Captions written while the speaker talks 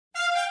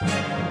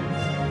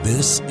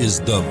This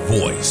is the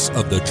voice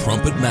of the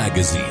Trumpet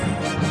Magazine.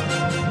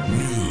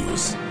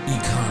 News,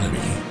 economy,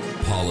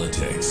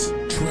 politics,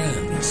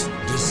 trends,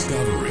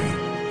 discovery,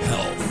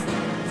 health,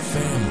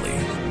 family,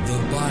 the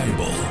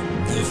Bible,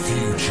 the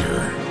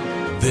future.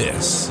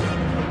 This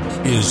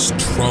is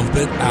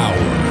Trumpet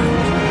Hour.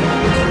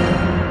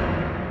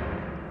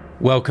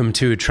 Welcome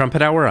to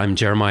Trumpet Hour. I'm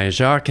Jeremiah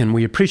Jacques, and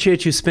we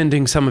appreciate you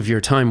spending some of your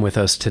time with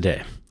us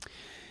today.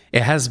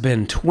 It has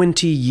been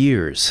 20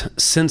 years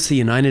since the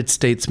United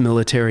States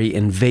military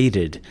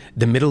invaded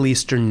the Middle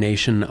Eastern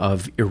nation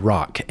of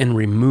Iraq and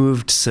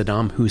removed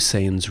Saddam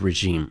Hussein's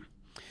regime.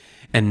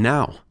 And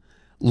now,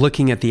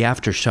 looking at the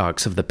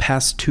aftershocks of the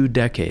past 2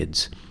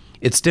 decades,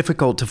 it's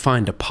difficult to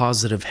find a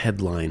positive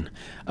headline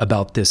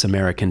about this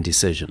American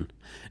decision.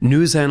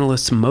 News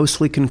analysts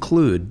mostly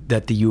conclude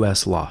that the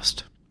U.S.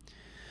 lost.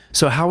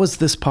 So how is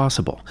this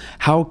possible?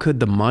 How could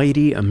the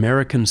mighty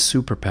American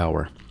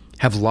superpower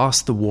have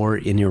lost the war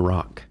in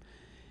Iraq?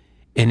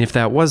 And if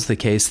that was the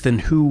case, then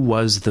who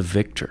was the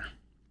victor?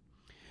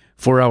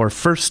 For our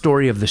first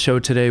story of the show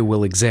today,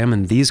 we'll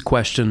examine these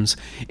questions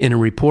in a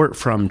report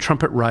from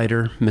trumpet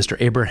writer Mr.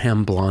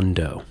 Abraham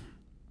Blondeau.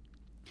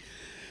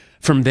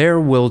 From there,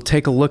 we'll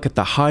take a look at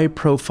the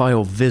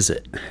high-profile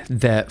visit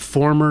that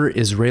former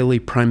Israeli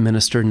Prime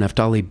Minister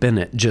Naftali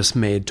Bennett just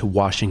made to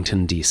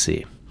Washington,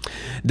 D.C.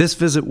 This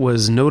visit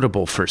was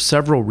notable for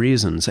several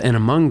reasons, and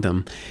among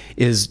them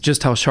is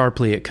just how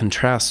sharply it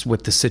contrasts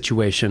with the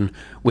situation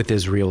with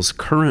Israel's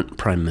current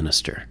prime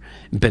minister,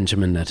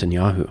 Benjamin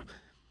Netanyahu.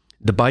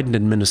 The Biden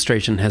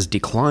administration has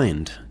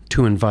declined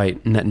to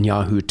invite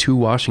Netanyahu to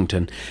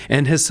Washington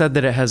and has said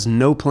that it has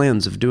no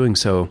plans of doing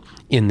so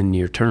in the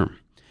near term.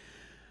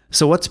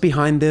 So what's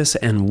behind this,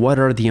 and what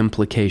are the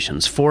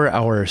implications? For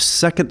our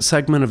second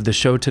segment of the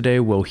show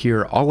today, we'll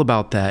hear all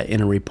about that in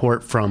a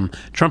report from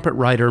trumpet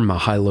writer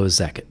Mihailo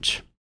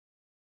Zekic.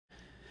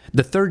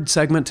 The third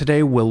segment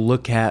today will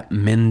look at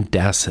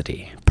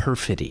mendacity,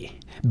 perfidy,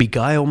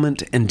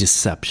 beguilement, and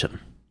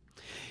deception.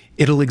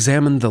 It'll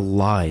examine the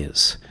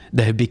lies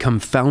that have become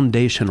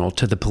foundational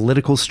to the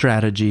political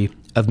strategy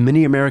of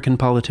many American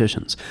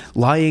politicians,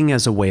 lying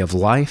as a way of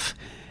life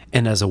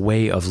and as a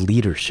way of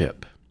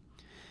leadership.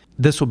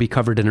 This will be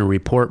covered in a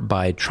report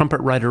by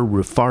trumpet writer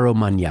Rufaro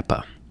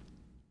Manyepa.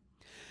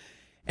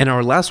 And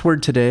our last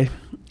word today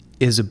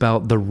is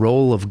about the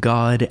role of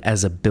God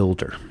as a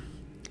builder.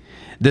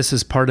 This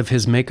is part of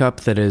his makeup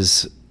that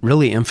is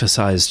really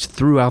emphasized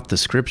throughout the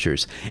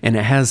scriptures, and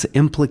it has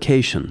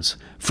implications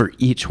for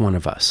each one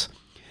of us.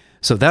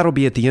 So that'll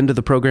be at the end of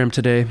the program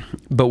today,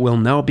 but we'll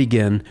now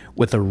begin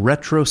with a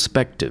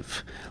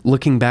retrospective,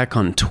 looking back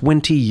on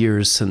 20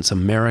 years since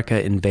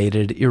America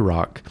invaded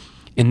Iraq,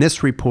 in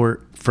this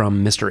report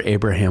from Mr.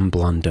 Abraham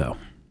Blondeau.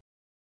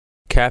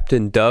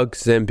 Captain Doug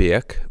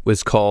Zembiec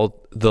was called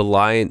the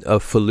Lion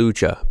of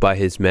Fallujah by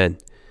his men.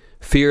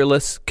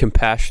 Fearless,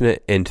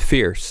 compassionate, and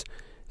fierce,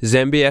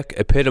 Zembiec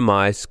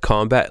epitomized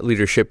combat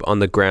leadership on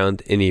the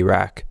ground in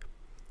Iraq.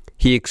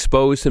 He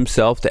exposed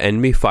himself to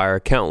enemy fire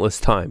countless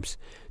times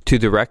to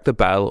direct the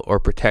battle or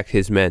protect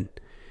his men.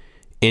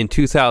 In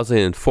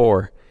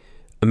 2004,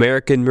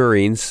 American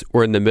Marines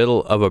were in the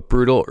middle of a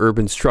brutal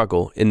urban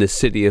struggle in the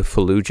city of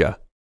Fallujah.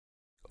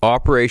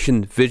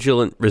 Operation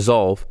Vigilant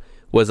Resolve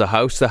was a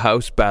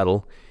house-to-house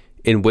battle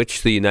in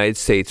which the United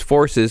States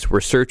forces were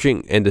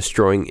searching and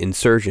destroying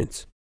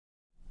insurgents.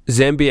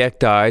 Zembiec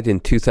died in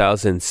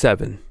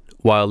 2007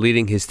 while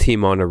leading his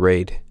team on a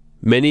raid.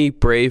 Many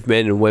brave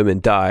men and women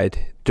died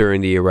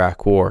during the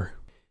Iraq War.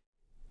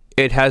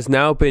 It has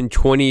now been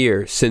 20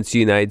 years since the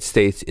United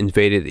States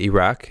invaded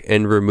Iraq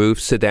and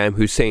removed Saddam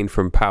Hussein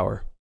from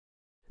power.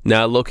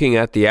 Now looking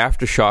at the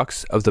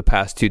aftershocks of the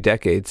past 2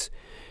 decades,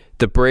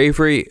 the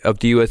bravery of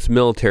the U.S.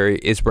 military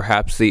is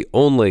perhaps the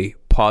only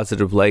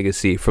positive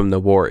legacy from the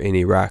war in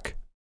Iraq.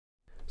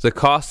 The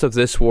costs of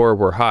this war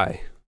were high.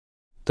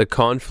 The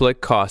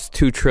conflict cost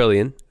 $2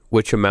 trillion,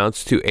 which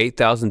amounts to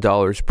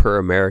 $8,000 per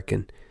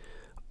American.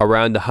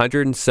 Around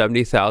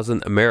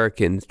 170,000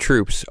 American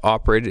troops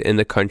operated in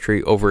the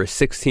country over a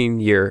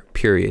 16-year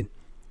period.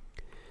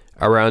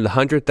 Around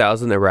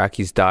 100,000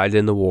 Iraqis died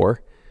in the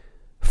war.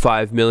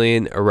 5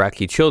 million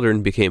Iraqi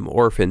children became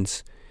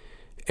orphans,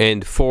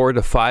 and 4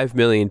 to 5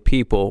 million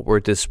people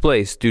were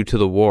displaced due to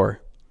the war.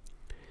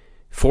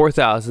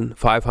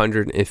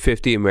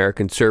 4,550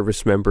 American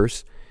service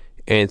members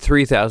and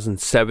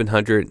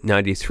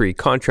 3,793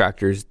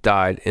 contractors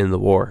died in the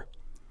war.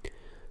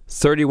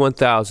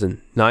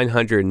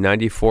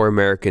 31,994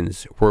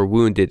 Americans were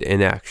wounded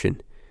in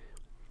action.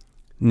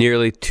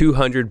 Nearly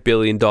 $200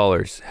 billion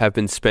have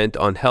been spent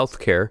on health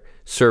care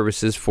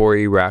services for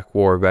Iraq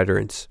War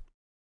veterans.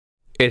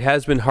 It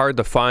has been hard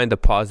to find a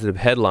positive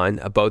headline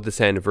about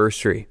this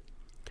anniversary.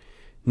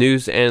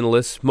 News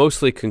analysts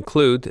mostly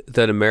conclude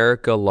that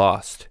America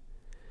lost.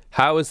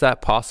 How is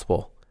that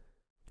possible?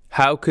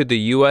 How could the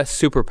U.S.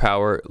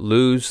 superpower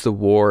lose the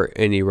war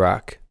in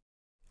Iraq?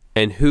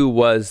 And who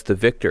was the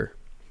victor?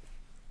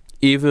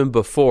 Even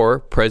before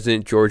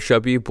President George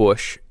W.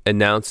 Bush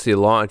announced the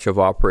launch of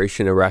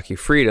Operation Iraqi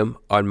Freedom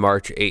on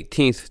March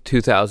 18,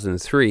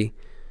 2003,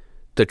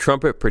 the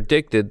trumpet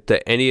predicted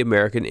that any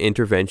American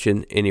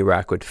intervention in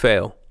Iraq would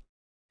fail.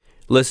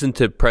 Listen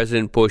to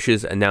President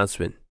Bush's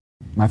announcement.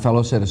 My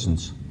fellow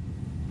citizens,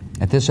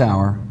 at this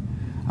hour,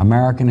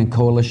 American and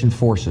coalition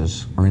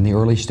forces are in the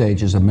early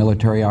stages of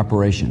military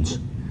operations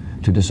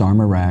to disarm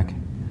Iraq,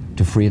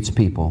 to free its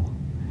people,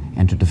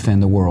 and to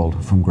defend the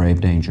world from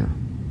grave danger.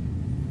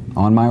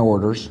 On my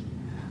orders,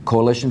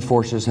 coalition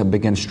forces have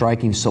begun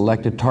striking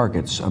selected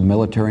targets of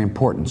military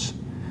importance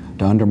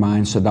to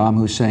undermine Saddam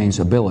Hussein's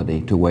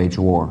ability to wage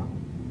war.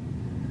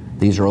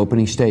 These are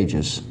opening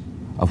stages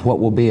of what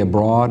will be a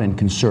broad and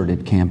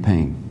concerted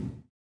campaign.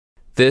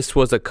 This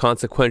was a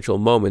consequential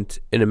moment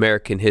in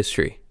American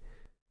history.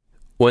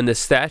 When the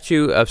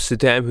statue of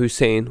Saddam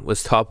Hussein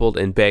was toppled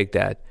in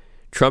Baghdad,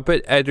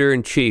 Trumpet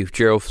Editor-in-Chief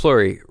Gerald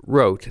Flurry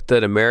wrote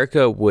that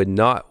America would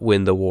not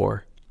win the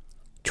war.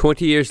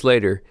 20 years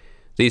later,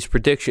 these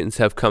predictions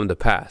have come to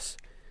pass.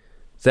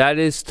 That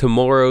is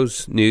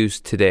tomorrow's news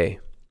today.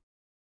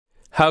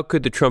 How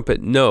could the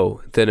Trumpet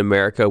know that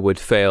America would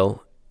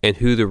fail and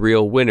who the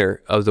real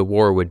winner of the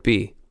war would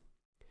be?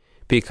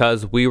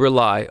 Because we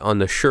rely on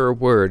the sure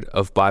word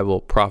of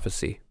Bible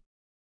prophecy.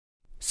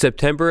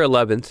 September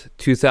 11th,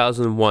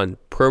 2001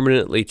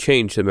 permanently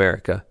changed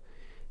America.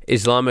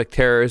 Islamic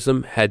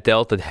terrorism had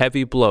dealt a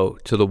heavy blow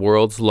to the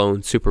world's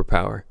lone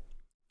superpower.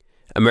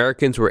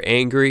 Americans were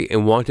angry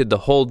and wanted to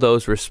hold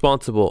those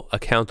responsible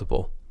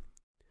accountable.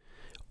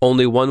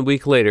 Only 1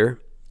 week later,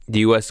 the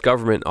U.S.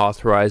 government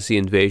authorized the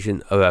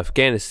invasion of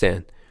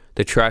Afghanistan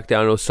to track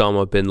down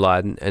Osama bin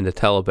Laden and the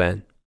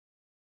Taliban.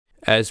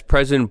 As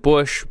President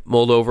Bush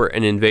mulled over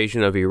an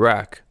invasion of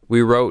Iraq,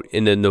 we wrote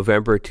in the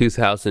November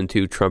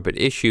 2002 Trumpet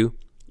issue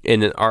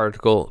in an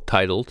article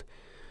titled,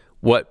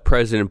 "What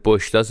President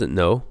Bush Doesn't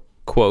Know,"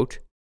 quote,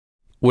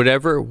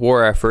 "Whatever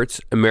war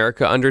efforts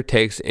America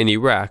undertakes in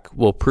Iraq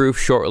will prove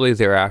shortly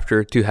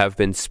thereafter to have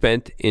been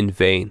spent in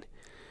vain,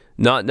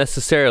 not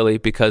necessarily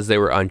because they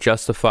were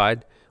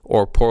unjustified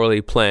or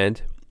poorly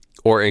planned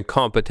or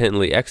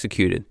incompetently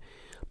executed,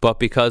 but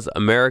because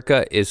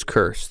America is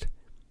cursed.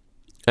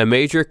 A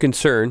major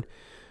concern,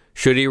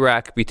 should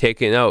Iraq be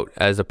taken out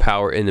as a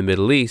power in the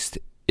Middle East,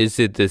 is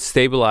the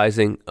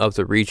destabilizing of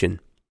the region.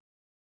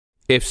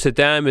 If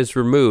Saddam is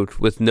removed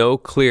with no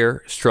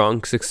clear,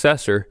 strong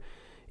successor,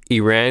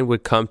 Iran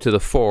would come to the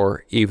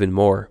fore even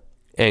more."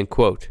 End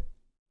quote.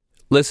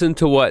 Listen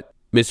to what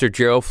Mr.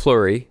 Gerald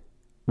Flurry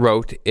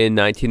wrote in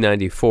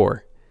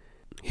 1994.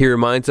 He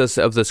reminds us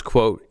of this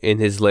quote in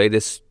his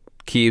latest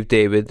Key of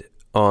David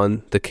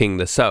on the King of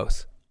the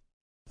South.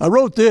 I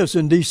wrote this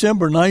in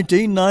December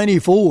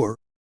 1994.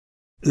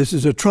 This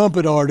is a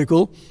Trumpet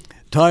article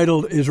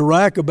titled, "Is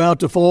Iraq About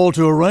to Fall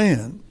to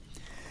Iran?"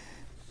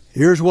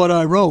 Here's what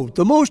I wrote.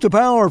 "The most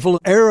powerful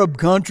Arab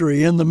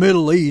country in the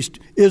Middle East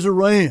is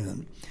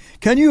Iran.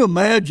 Can you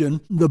imagine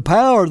the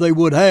power they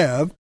would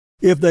have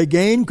if they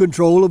gained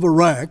control of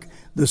Iraq,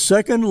 the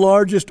second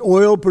largest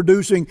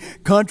oil-producing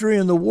country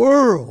in the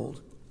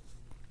world?"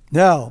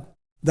 Now,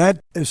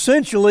 that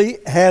essentially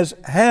has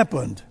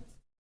happened.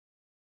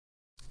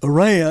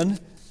 Iran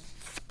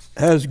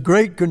has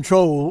great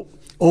control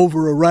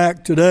over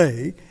Iraq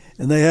today,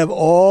 and they have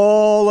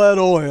all that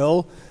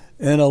oil,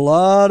 and a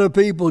lot of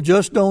people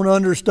just don't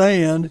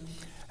understand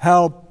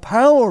how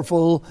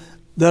powerful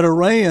that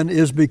Iran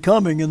is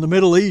becoming in the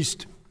Middle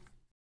East.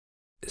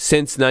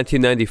 Since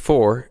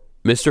 1994,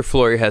 Mr.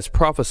 Flurry has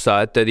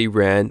prophesied that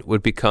Iran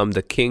would become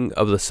the king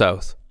of the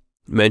South,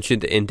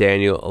 mentioned in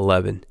Daniel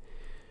 11.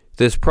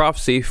 This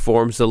prophecy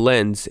forms the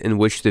lens in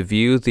which to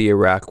view the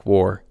Iraq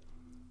War.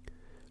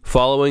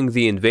 Following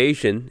the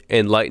invasion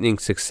and lightning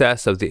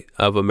success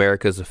of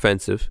America's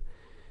offensive,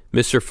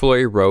 Mr.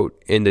 Flurry wrote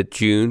in the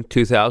June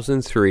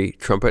 2003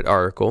 Trumpet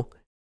article,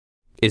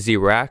 "Is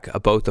Iraq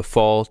about to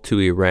fall to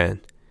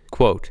Iran?"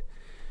 Quote,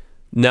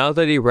 "Now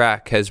that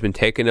Iraq has been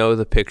taken out of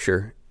the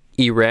picture,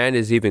 Iran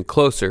is even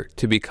closer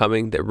to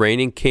becoming the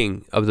reigning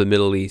king of the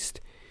Middle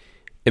East.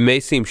 It may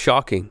seem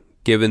shocking,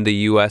 given the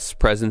U.S.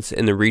 presence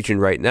in the region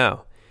right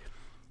now,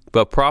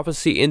 but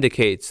prophecy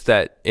indicates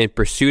that in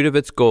pursuit of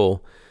its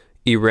goal,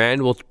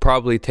 Iran will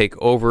probably take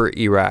over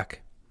Iraq.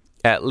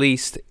 At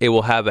least, it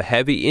will have a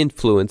heavy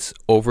influence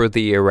over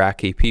the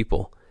Iraqi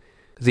people.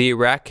 The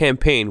Iraq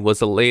campaign was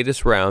the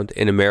latest round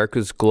in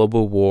America's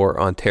global war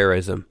on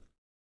terrorism.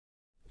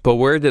 But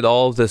where did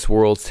all of this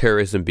world's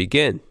terrorism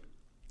begin?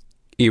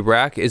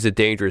 Iraq is a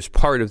dangerous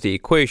part of the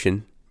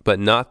equation, but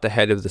not the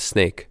head of the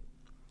snake.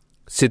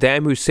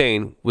 Saddam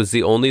Hussein was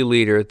the only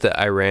leader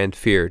that Iran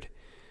feared.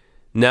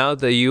 Now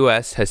the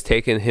U.S. has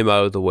taken him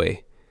out of the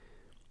way.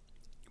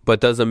 But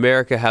does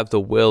America have the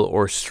will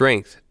or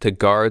strength to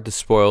guard the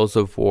spoils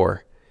of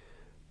war?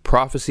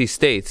 Prophecy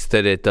states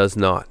that it does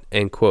not."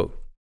 End quote.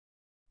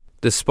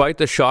 Despite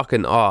the shock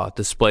and awe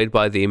displayed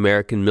by the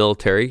American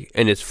military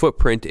and its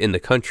footprint in the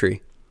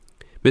country,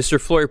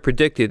 Mr. Flurry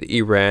predicted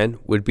Iran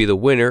would be the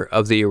winner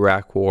of the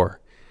Iraq War.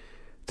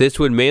 This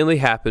would mainly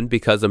happen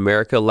because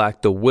America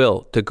lacked the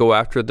will to go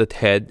after the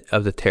head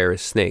of the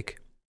terrorist snake,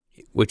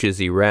 which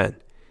is Iran.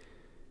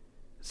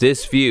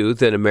 This view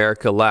that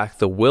America lacked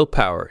the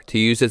willpower to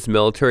use its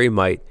military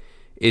might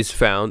is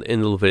found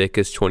in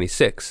Leviticus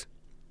 26.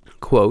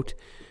 Quote,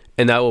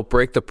 "And I will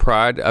break the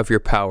pride of your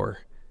power,"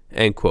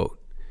 end quote,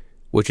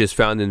 which is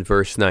found in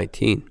verse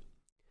 19.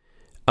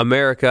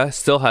 America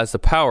still has the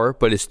power,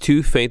 but is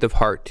too faint of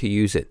heart to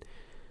use it.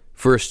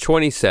 Verse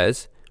 20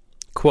 says,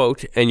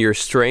 quote, "And your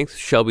strength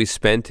shall be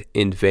spent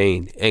in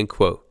vain," end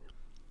quote.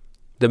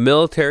 The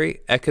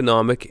military,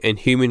 economic, and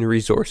human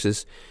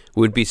resources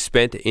would be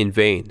spent in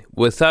vain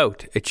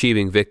without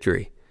achieving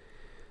victory.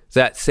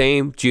 That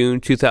same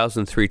June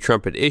 2003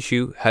 Trumpet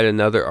issue had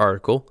another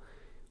article,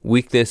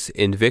 Weakness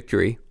in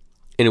Victory,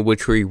 in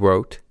which we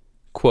wrote,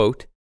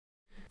 quote,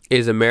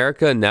 "Is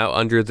America now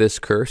under this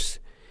curse?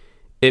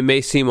 It may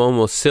seem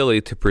almost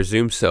silly to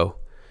presume so.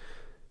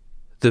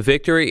 The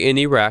victory in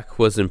Iraq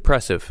was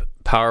impressive,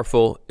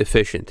 powerful,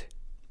 efficient.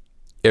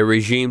 A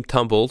regime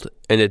tumbled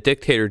and a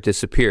dictator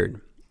disappeared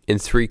in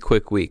 3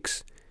 quick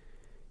weeks.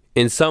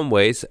 In some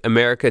ways,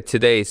 America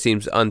today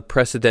seems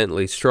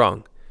unprecedentedly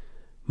strong,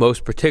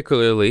 most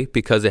particularly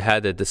because it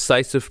had a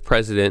decisive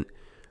president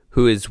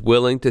who is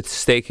willing to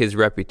stake his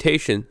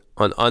reputation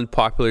on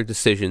unpopular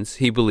decisions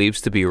he believes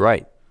to be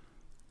right.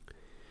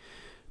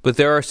 But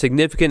there are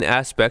significant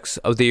aspects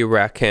of the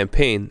Iraq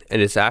campaign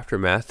and its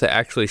aftermath that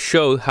actually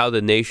show how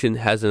the nation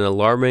has an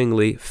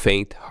alarmingly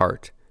faint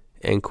heart,"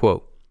 end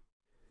quote.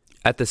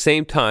 At the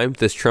same time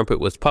this trumpet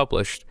was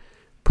published,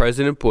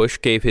 President Bush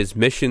gave his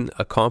mission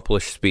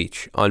accomplished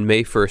speech on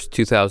May 1st,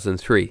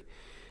 2003.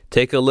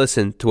 Take a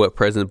listen to what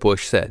President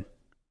Bush said.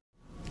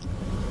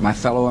 My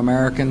fellow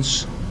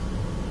Americans,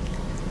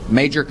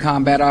 major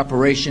combat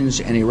operations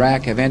in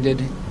Iraq have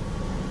ended.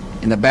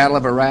 In the Battle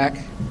of Iraq,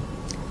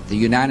 the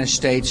United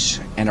States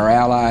and our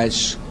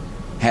allies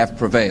have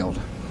prevailed.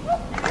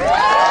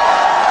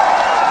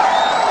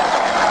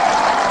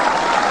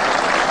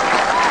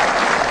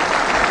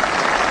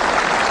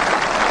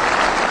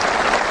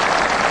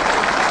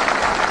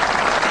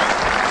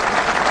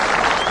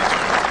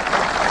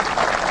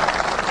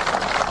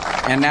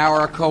 And now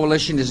our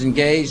coalition is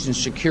engaged in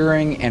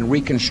securing and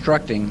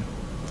reconstructing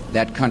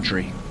that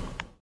country.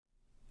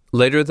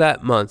 Later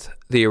that month,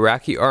 the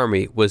Iraqi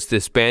army was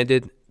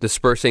disbanded,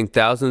 dispersing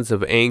thousands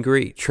of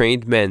angry,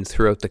 trained men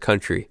throughout the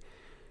country.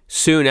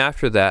 Soon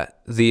after that,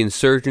 the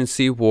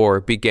insurgency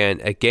war began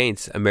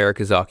against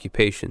America's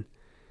occupation.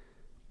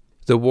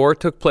 The war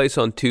took place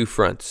on 2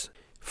 fronts.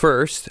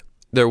 First,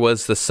 there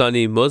was the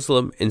Sunni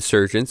Muslim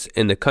insurgents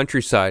in the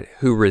countryside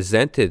who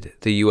resented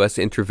the U.S.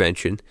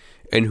 intervention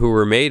and who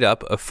were made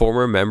up of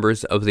former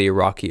members of the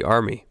Iraqi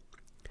army.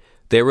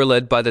 They were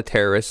led by the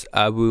terrorist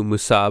Abu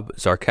Musab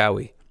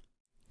Zarqawi.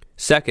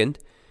 Second,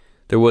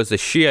 there was the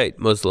Shiite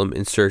Muslim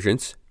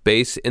insurgents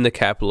based in the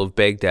capital of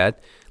Baghdad,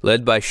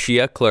 led by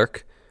Shia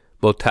clerk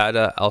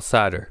Muqtada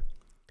al-Sadr.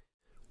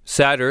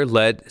 Sadr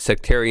led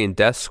sectarian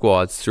death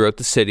squads throughout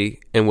the city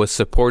and was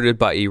supported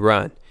by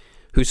Iran,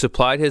 who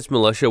supplied his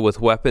militia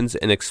with weapons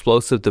and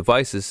explosive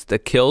devices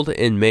that killed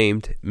and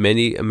maimed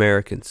many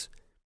Americans.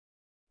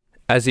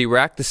 As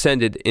Iraq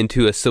descended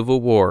into a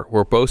civil war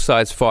where both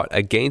sides fought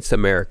against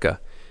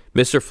America,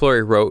 Mr.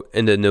 Fleury wrote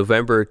in the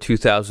November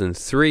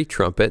 2003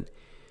 Trumpet,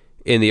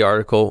 in the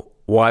article,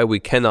 Why We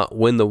Cannot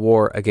Win the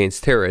War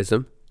Against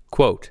Terrorism,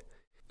 quote,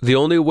 "The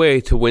only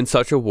way to win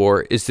such a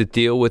war is to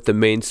deal with the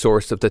main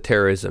source of the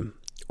terrorism,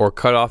 or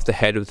cut off the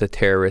head of the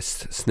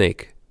terrorist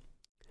snake.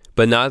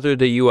 But neither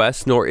the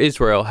U.S. nor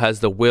Israel has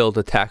the will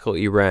to tackle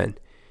Iran,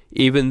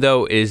 even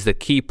though it is the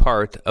key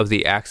part of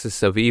the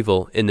axis of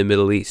evil in the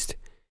Middle East.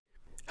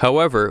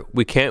 However,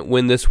 we can't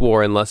win this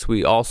war unless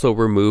we also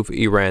remove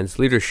Iran's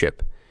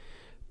leadership.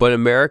 But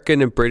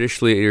American and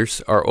British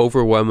leaders are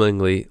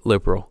overwhelmingly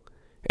liberal,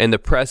 and the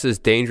press is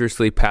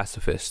dangerously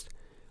pacifist.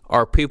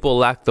 Our people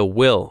lack the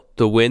will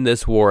to win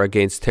this war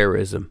against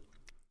terrorism.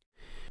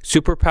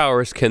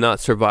 Superpowers cannot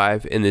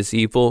survive in this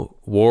evil,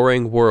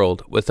 warring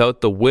world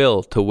without the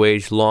will to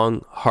wage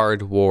long,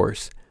 hard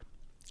wars.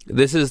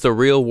 This is the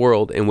real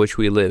world in which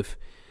we live.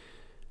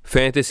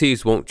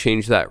 Fantasies won't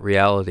change that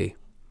reality.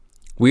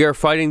 We are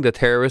fighting the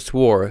terrorist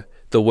war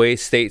the way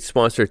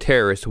state-sponsored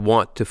terrorists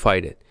want to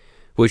fight it,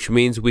 which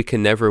means we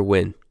can never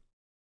win.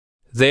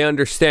 They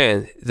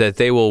understand that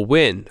they will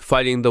win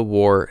fighting the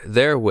war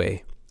their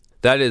way.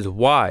 That is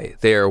why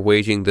they are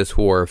waging this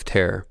war of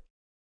terror.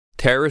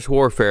 Terrorist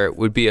warfare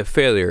would be a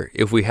failure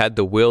if we had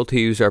the will to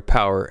use our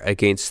power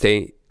against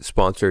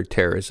state-sponsored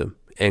terrorism,"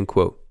 end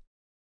quote.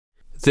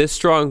 This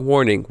strong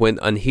warning went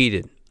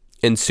unheeded,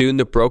 and soon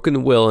the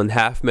broken will and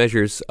half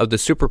measures of the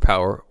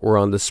superpower were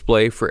on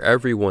display for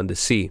everyone to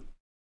see.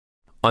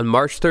 On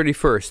March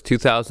 31st,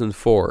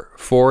 2004,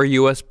 4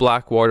 U.S.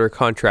 Blackwater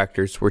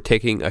contractors were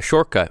taking a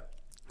shortcut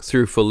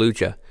through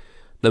Fallujah,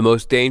 the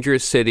most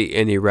dangerous city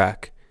in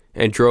Iraq,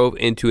 and drove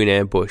into an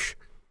ambush.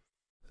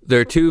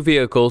 Their 2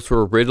 vehicles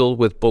were riddled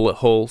with bullet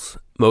holes.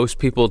 Most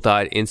people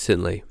died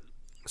instantly.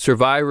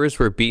 Survivors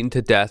were beaten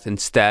to death and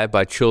stabbed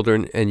by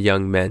children and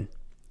young men.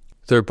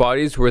 Their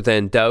bodies were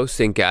then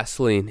doused in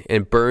gasoline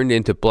and burned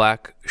into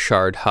black,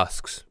 charred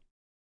husks.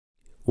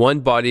 One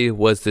body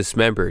was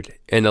dismembered,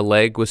 and a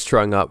leg was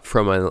strung up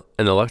from an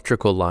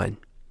electrical line.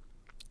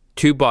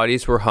 2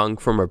 bodies were hung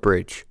from a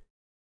bridge.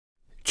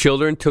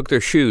 Children took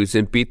their shoes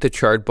and beat the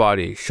charred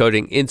body,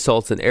 shouting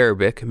insults in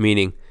Arabic,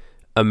 meaning,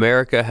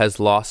 "America has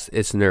lost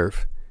its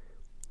nerve."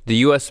 The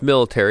U.S.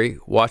 military,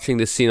 watching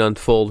the scene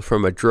unfold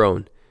from a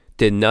drone,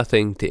 did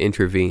nothing to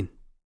intervene.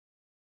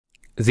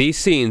 These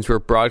scenes were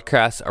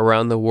broadcast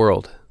around the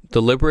world.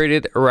 The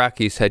liberated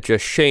Iraqis had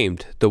just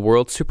shamed the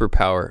world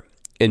superpower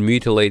and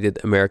mutilated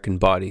American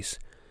bodies.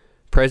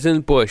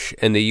 President Bush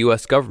and the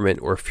U.S.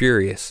 government were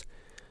furious.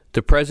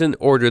 The president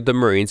ordered the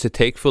Marines to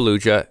take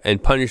Fallujah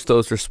and punish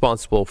those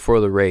responsible for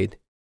the raid.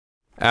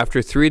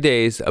 After 3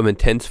 days of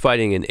intense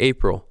fighting in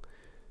April,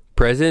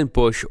 President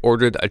Bush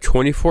ordered a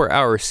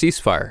 24-hour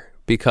ceasefire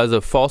because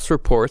of false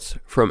reports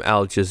from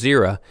Al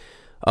Jazeera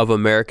of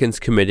Americans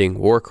committing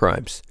war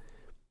crimes.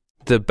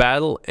 The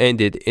battle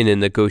ended in a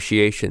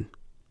negotiation.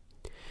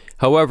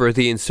 However,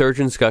 the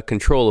insurgents got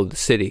control of the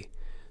city.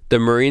 The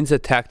Marines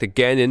attacked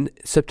again in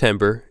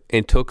September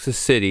and took the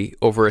city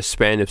over a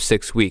span of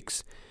 6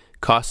 weeks,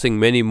 costing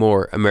many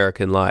more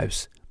American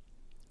lives.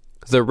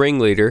 The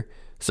ringleader,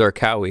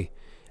 Zarqawi,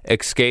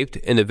 escaped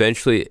and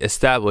eventually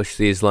established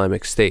the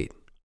Islamic State.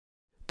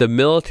 The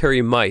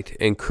military might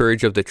and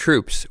courage of the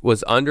troops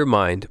was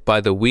undermined by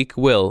the weak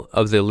will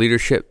of the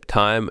leadership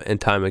time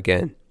and time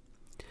again.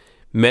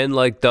 Men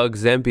like Doug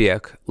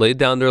Zembiec laid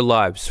down their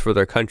lives for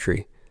their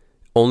country,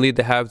 only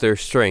to have their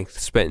strength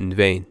spent in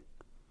vain.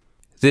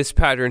 This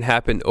pattern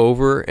happened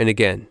over and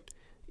again.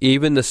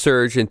 Even the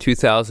surge in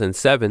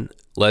 2007,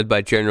 led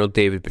by General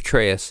David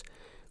Petraeus,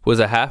 was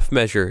a half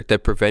measure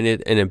that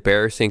prevented an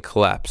embarrassing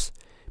collapse,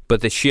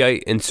 but the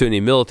Shiite and Sunni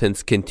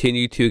militants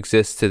continue to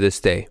exist to this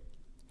day,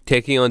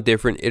 taking on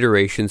different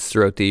iterations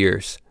throughout the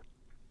years.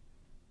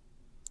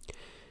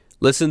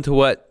 Listen to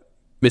what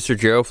Mr.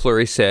 Gerald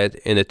Flurry said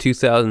in a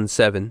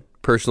 2007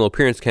 personal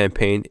appearance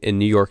campaign in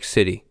New York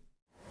City.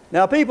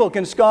 Now, people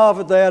can scoff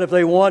at that if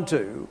they want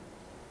to,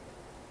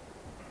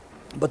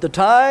 but the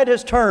tide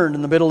has turned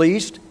in the Middle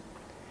East.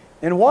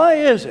 And why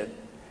is it?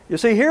 You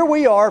see, here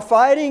we are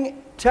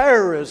fighting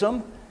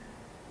terrorism,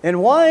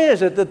 and why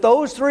is it that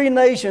those three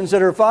nations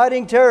that are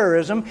fighting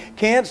terrorism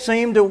can't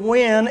seem to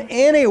win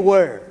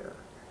anywhere?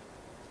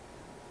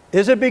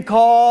 Is it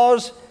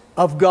because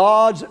of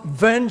God's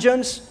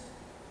vengeance?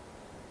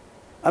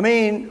 I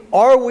mean,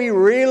 are we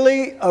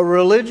really a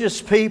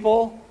religious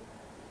people?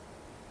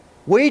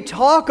 We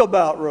talk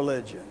about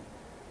religion,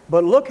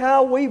 but look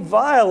how we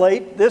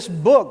violate this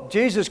book.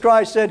 Jesus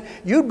Christ said,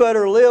 "You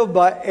better live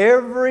by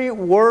every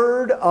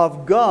word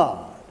of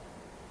God."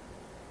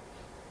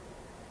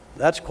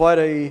 That's quite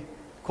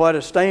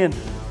a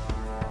standard.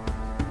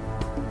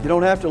 You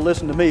don't have to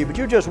listen to me, but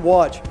you just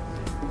watch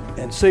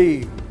and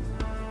see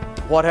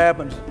what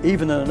happens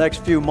even in the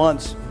next few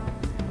months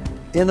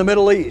in the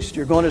Middle East.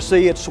 You're going to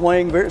see it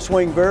swing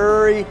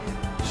very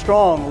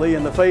strongly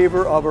in the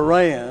favor of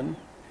Iran.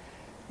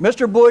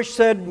 Mr. Bush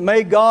said,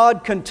 "May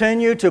God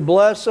continue to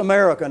bless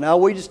America." Now,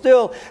 we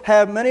still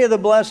have many of the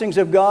blessings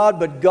of God,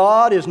 but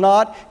God is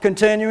not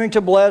continuing to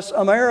bless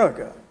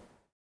America.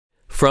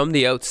 From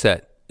the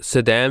outset,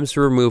 Saddam's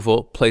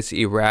removal placed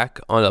Iraq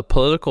on a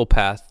political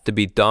path to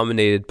be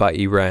dominated by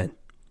Iran.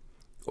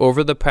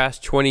 Over the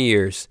past 20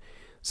 years,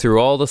 through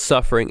all the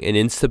suffering and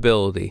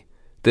instability,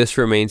 this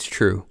remains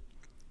true.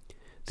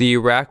 The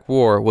Iraq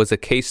War was a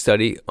case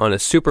study on a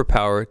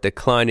superpower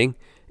declining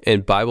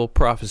and Bible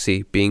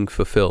prophecy being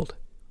fulfilled.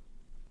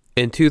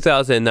 In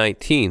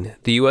 2019,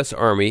 the U.S.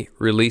 Army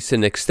released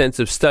an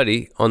extensive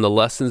study on the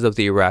lessons of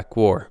the Iraq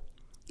War.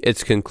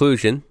 Its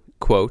conclusion,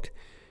 quote,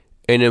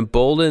 "An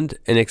emboldened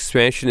and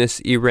expansionist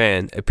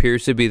Iran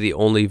appears to be the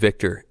only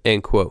victor,"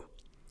 end quote.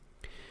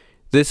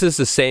 This is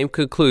the same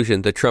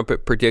conclusion the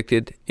trumpet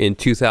predicted in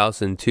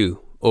 2002,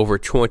 over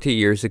 20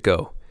 years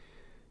ago.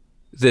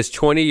 This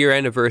 20-year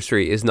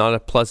anniversary is not a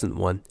pleasant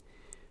one.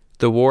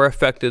 The war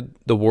affected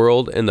the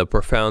world in a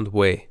profound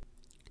way.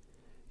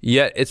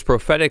 Yet its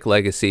prophetic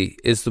legacy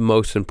is the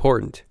most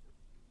important.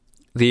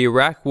 The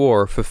Iraq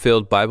War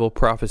fulfilled Bible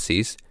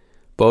prophecies,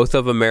 both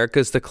of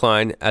America's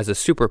decline as a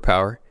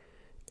superpower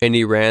and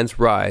Iran's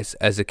rise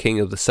as a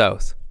king of the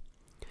South.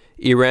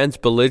 Iran's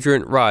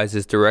belligerent rise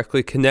is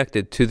directly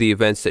connected to the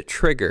events that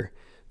trigger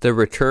the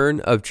return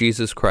of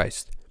Jesus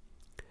Christ.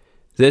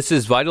 This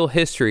is vital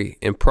history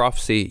and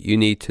prophecy you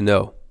need to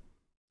know.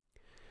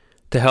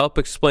 To help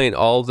explain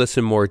all of this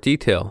in more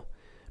detail,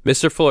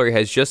 Mr. Flurry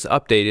has just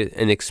updated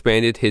and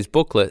expanded his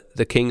booklet,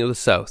 The King of the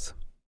South.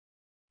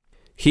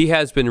 He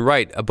has been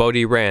right about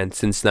Iran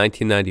since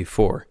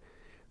 1994.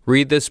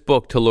 Read this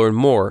book to learn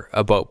more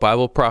about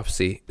Bible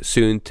prophecy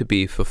soon to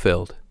be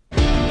fulfilled.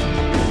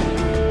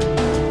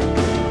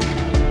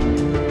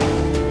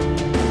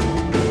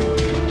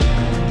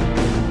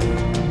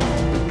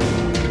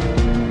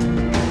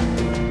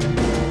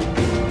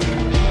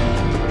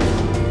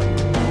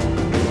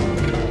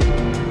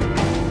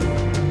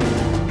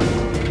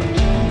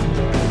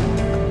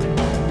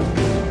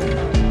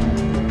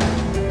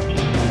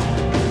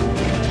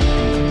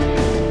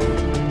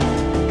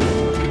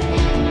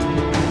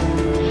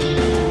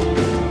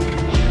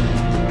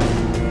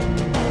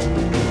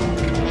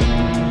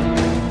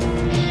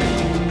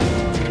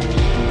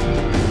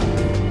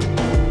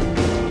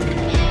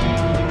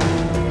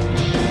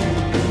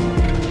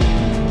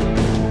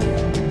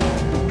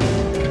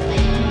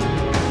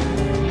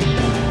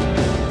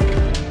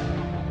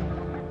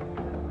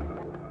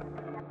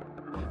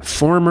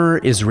 Former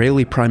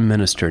Israeli Prime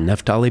Minister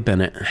Naftali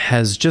Bennett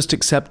has just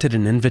accepted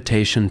an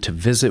invitation to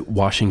visit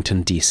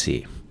Washington,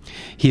 D.C.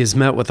 He has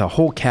met with a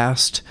whole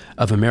cast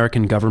of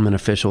American government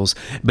officials,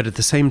 but at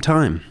the same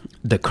time,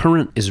 the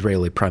current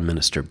Israeli Prime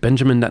Minister,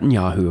 Benjamin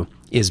Netanyahu,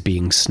 is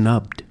being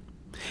snubbed,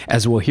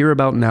 as we'll hear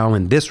about now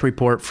in this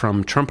report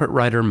from trumpet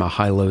writer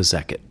Mihailo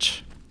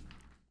Zekic.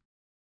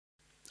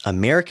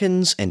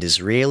 Americans and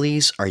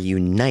Israelis are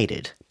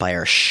united by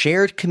our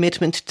shared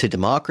commitment to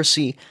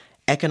democracy,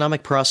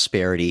 economic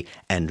prosperity,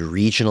 and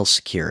regional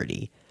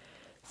security.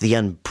 The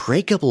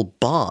unbreakable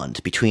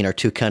bond between our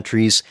two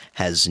countries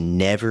has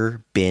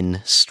never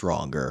been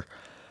stronger.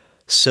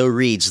 So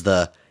reads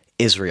the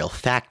Israel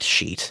Fact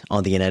Sheet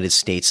on the United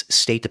States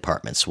State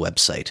Department's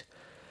website.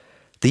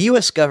 The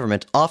U.S.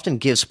 government often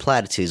gives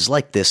platitudes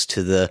like this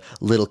to the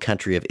little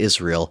country of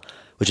Israel,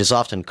 which is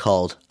often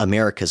called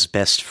America's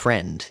best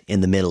friend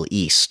in the Middle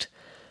East.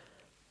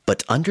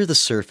 But under the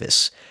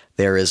surface,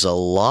 there is a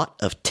lot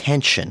of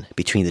tension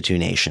between the two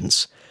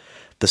nations.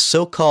 The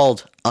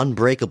so-called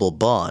unbreakable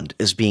bond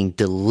is being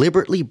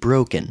deliberately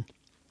broken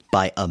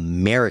by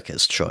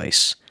America's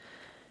choice.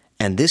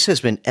 And this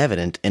has been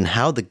evident in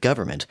how the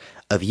government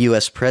of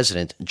U.S.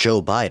 President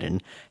Joe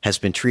Biden has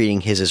been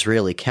treating his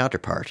Israeli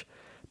counterpart,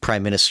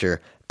 Prime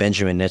Minister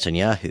Benjamin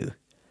Netanyahu.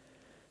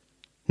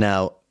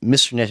 Now,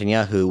 Mr.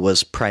 Netanyahu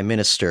was prime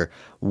minister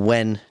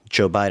when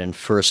Joe Biden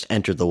first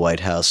entered the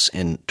White House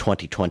in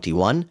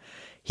 2021.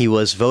 He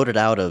was voted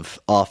out of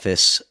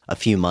office a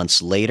few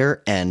months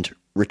later and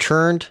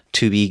returned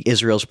to be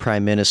Israel's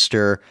prime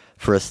minister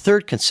for a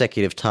third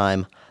consecutive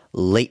time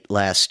late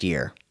last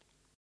year.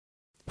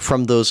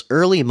 From those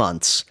early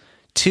months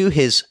to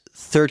his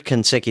third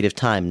consecutive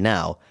time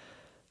now,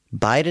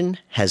 Biden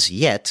has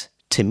yet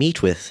to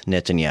meet with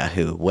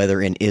Netanyahu,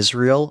 whether in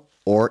Israel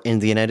or in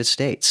the United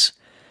States.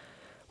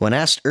 When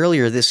asked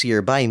earlier this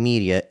year by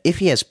media if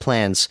he has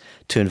plans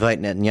to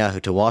invite Netanyahu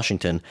to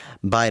Washington,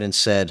 Biden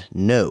said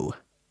no,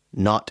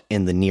 not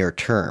in the near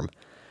term.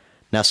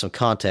 Now, some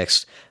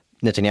context,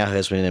 Netanyahu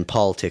has been in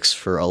politics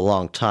for a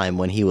long time.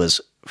 When he was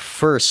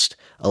first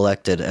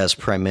elected as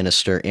prime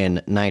minister in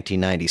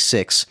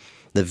 1996,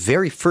 the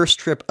very first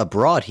trip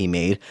abroad he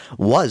made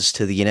was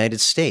to the United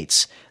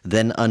States,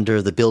 then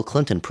under the Bill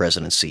Clinton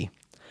presidency.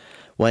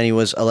 When he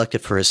was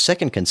elected for his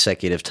second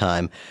consecutive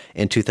time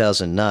in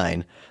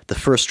 2009, the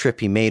first trip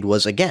he made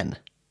was again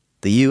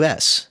the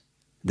U.S.,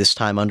 this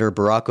time under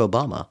Barack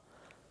Obama.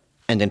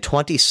 And in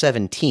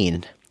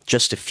 2017,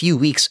 just a few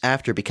weeks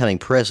after becoming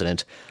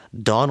president,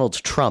 Donald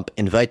Trump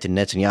invited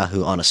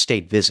Netanyahu on a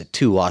state visit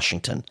to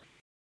Washington.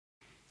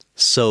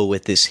 So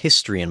with this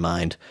history in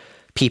mind,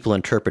 people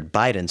interpret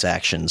Biden's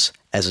actions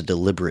as a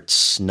deliberate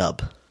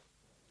snub.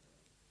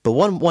 But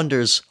one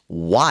wonders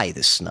why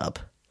this snub?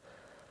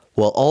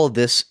 Well, all of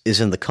this is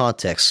in the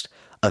context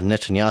of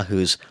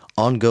Netanyahu's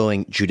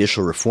ongoing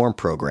judicial reform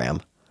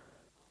program.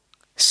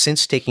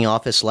 Since taking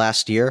office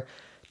last year,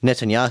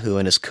 Netanyahu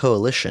and his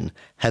coalition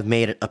have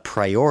made it a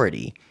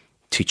priority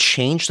to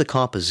change the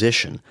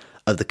composition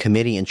of the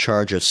committee in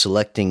charge of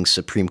selecting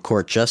Supreme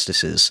Court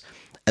justices,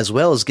 as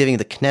well as giving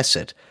the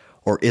Knesset,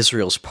 or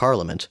Israel's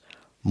parliament,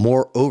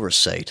 more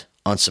oversight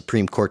on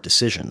Supreme Court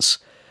decisions.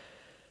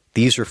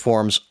 These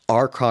reforms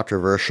are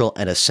controversial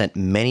and have sent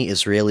many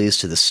Israelis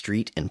to the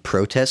street in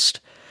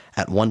protest.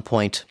 At one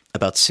point,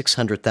 about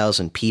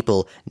 600,000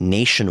 people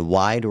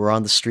nationwide were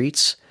on the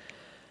streets.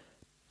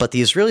 But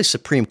the Israeli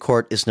Supreme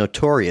Court is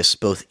notorious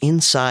both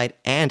inside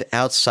and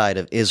outside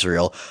of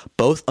Israel,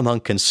 both among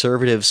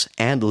conservatives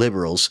and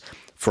liberals,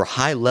 for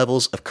high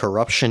levels of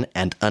corruption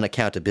and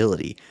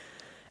unaccountability.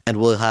 And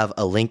we'll have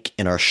a link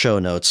in our show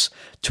notes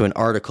to an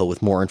article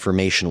with more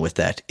information with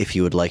that if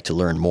you would like to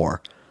learn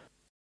more.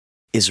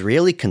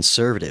 Israeli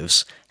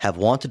conservatives have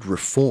wanted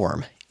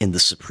reform in the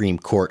Supreme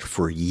Court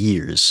for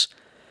years.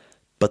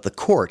 But the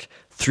court,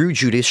 through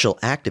judicial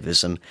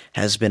activism,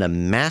 has been a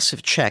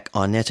massive check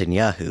on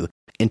Netanyahu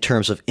in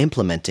terms of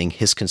implementing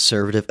his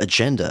conservative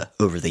agenda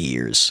over the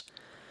years.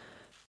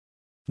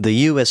 The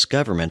U.S.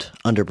 government,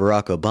 under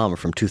Barack Obama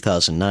from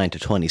 2009 to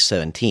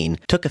 2017,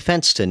 took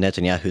offense to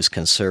Netanyahu's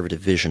conservative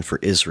vision for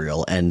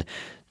Israel and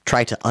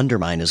tried to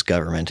undermine his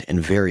government in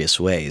various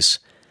ways.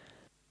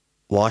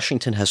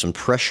 Washington has been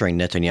pressuring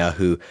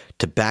Netanyahu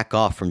to back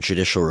off from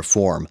judicial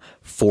reform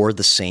for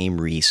the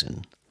same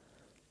reason.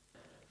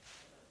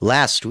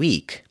 Last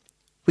week,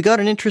 we got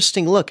an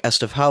interesting look as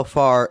to how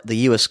far the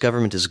U.S.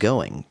 government is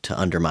going to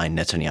undermine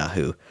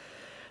Netanyahu.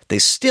 They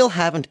still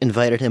haven't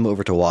invited him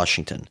over to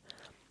Washington,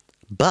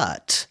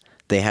 but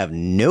they have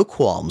no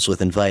qualms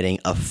with inviting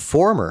a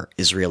former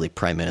Israeli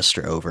prime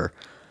minister over,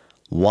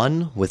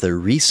 one with a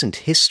recent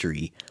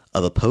history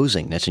of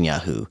opposing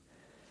Netanyahu.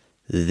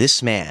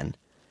 This man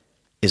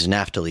is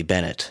Naftali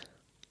Bennett.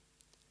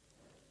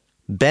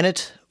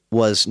 Bennett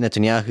was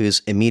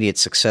Netanyahu's immediate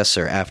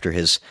successor after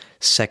his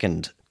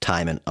second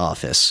time in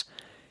office.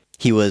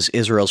 He was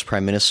Israel's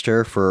prime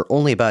minister for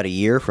only about a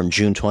year, from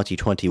June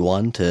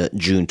 2021 to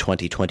June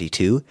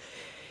 2022.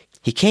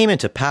 He came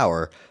into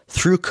power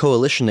through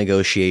coalition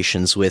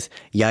negotiations with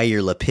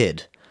Yair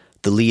Lapid,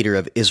 the leader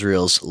of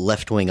Israel's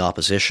left-wing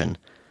opposition.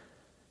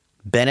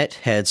 Bennett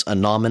heads a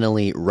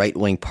nominally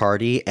right-wing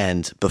party,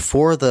 and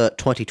before the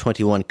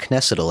 2021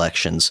 Knesset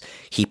elections,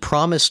 he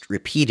promised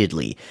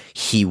repeatedly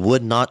he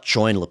would not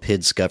join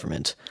Lapid's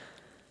government.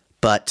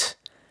 But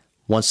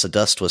once the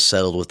dust was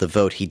settled with the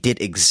vote, he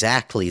did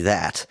exactly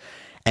that.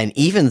 And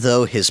even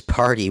though his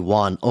party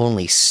won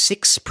only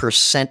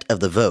 6% of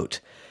the vote,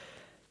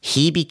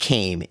 he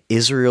became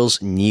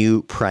Israel's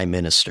new prime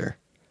minister.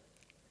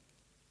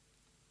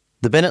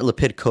 The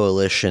Bennett-Lapid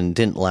coalition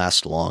didn't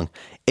last long.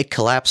 It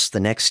collapsed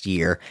the next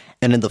year,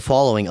 and in the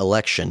following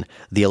election,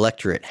 the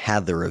electorate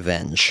had their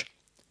revenge.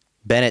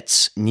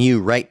 Bennett's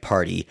new right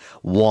party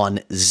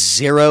won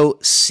 0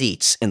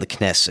 seats in the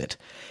Knesset.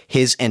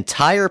 His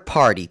entire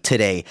party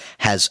today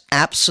has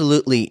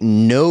absolutely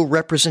no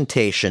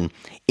representation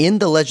in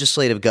the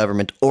legislative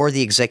government or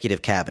the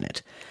executive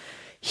cabinet.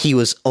 He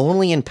was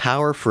only in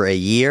power for a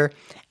year,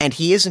 and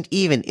he isn't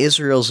even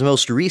Israel's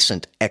most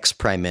recent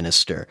ex-prime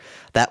minister.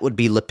 That would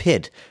be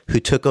Lapid, who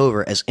took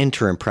over as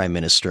interim prime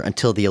minister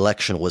until the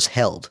election was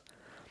held.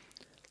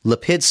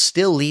 Lapid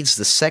still leads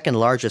the second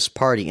largest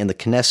party in the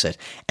Knesset,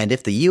 and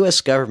if the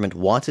U.S. government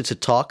wanted to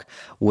talk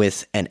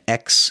with an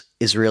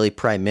ex-Israeli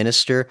prime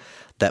minister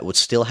that would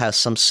still have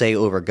some say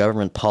over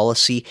government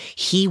policy,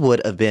 he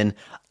would have been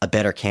a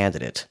better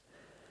candidate.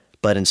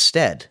 But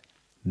instead,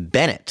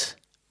 Bennett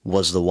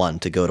was the one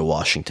to go to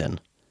Washington.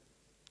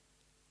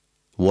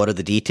 What are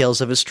the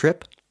details of his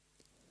trip?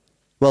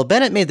 Well,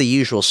 Bennett made the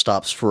usual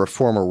stops for a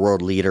former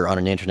world leader on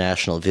an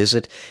international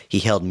visit. He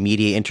held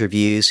media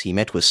interviews, he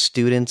met with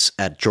students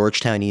at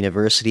Georgetown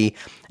University,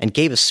 and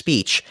gave a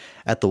speech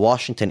at the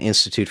Washington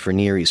Institute for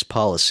Near East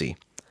Policy.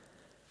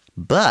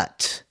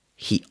 But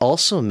he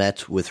also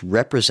met with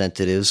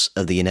representatives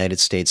of the United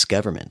States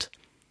government.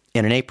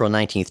 In an April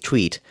 19th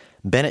tweet,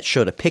 Bennett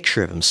showed a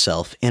picture of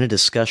himself in a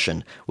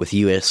discussion with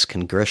U.S.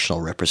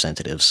 congressional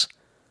representatives.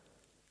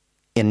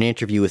 In an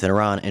interview with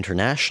Iran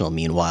International,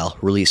 meanwhile,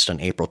 released on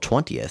April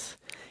 20th,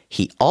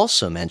 he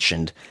also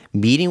mentioned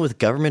meeting with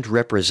government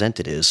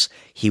representatives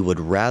he would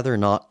rather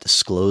not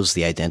disclose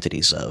the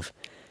identities of.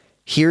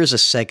 Here's a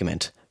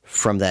segment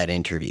from that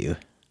interview.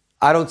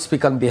 I don't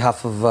speak on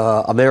behalf of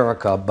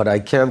America, but I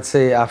can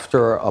say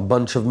after a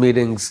bunch of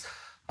meetings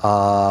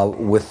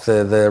with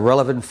the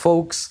relevant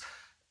folks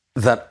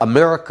that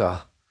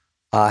America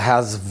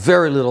has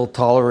very little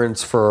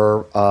tolerance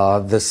for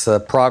this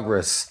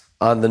progress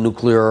on the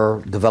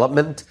nuclear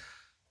development,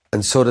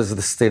 and so does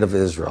the state of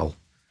Israel.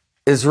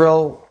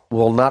 Israel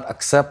will not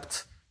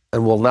accept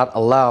and will not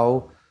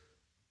allow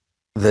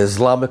the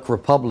Islamic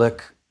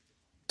Republic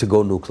to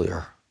go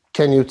nuclear.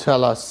 Can you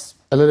tell us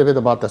a little bit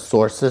about the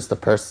sources,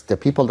 the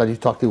people that you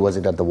talked to? Was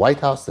it at the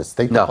White House, the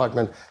State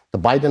Department, the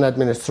Biden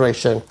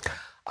administration?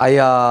 I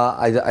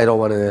don't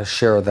want to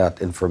share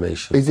that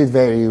information. Is it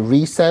very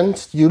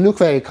recent? You look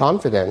very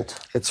confident.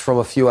 It's from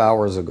a few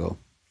hours ago.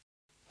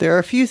 There are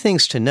a few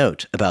things to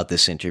note about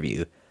this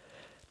interview.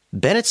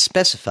 Bennett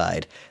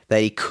specified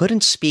that he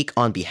couldn't speak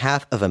on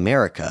behalf of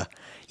America,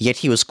 yet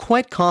he was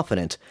quite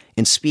confident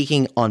in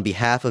speaking on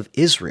behalf of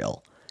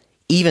Israel,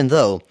 even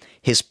though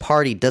his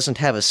party doesn't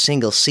have a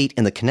single seat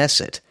in the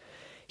Knesset.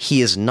 He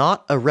is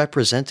not a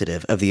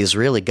representative of the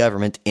Israeli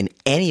government in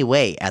any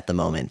way at the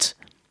moment,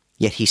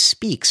 yet he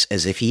speaks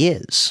as if he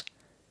is.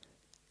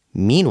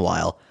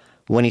 Meanwhile,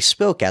 when he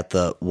spoke at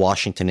the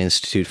Washington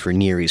Institute for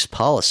Near East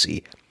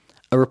Policy,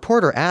 a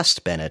reporter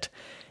asked Bennett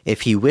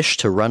if he wished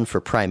to run for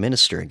prime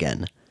minister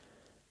again.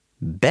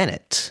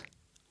 Bennett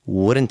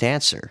wouldn't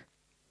answer.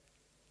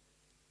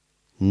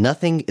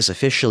 Nothing is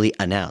officially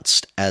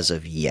announced as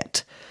of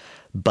yet,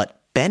 but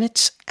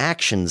Bennett's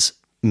actions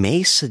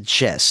may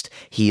suggest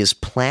he is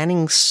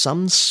planning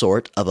some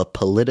sort of a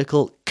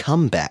political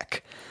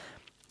comeback.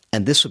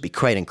 And this would be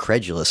quite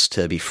incredulous,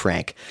 to be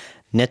frank.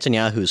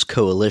 Netanyahu's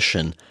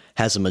coalition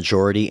has a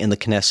majority in the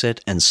Knesset,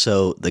 and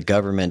so the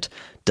government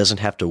doesn't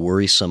have to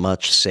worry so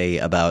much, say,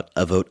 about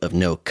a vote of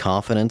no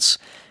confidence,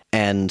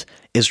 and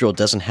Israel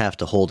doesn't have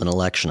to hold an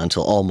election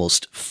until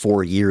almost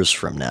 4 years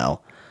from now.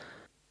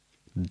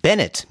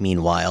 Bennett,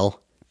 meanwhile,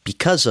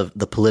 because of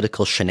the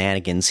political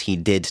shenanigans he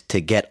did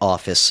to get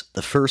office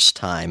the first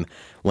time,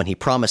 when he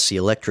promised the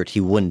electorate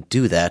he wouldn't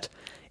do that,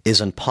 is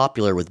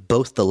unpopular with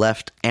both the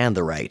left and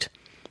the right,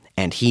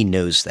 and he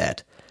knows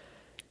that.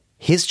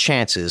 His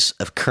chances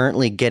of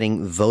currently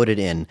getting voted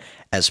in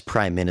as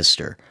prime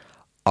minister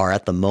are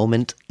at the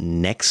moment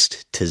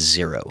next to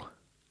zero.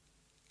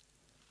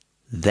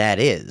 That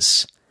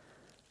is,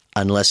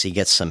 unless he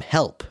gets some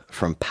help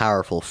from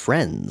powerful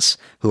friends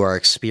who are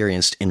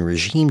experienced in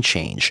regime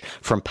change,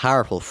 from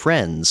powerful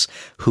friends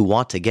who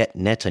want to get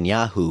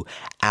Netanyahu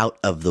out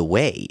of the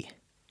way.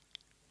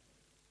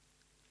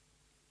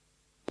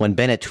 When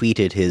Bennett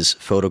tweeted his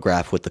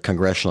photograph with the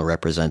congressional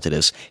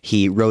representatives,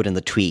 he wrote in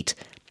the tweet,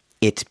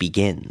 "It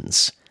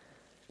begins."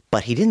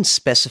 But he didn't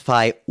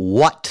specify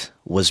what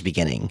was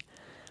beginning.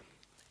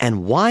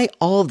 And why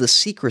all of the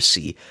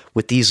secrecy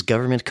with these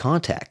government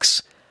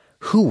contacts?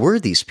 Who were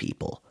these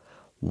people?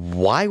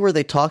 Why were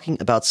they talking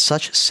about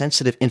such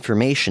sensitive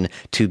information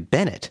to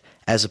Bennett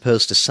as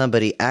opposed to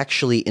somebody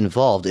actually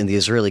involved in the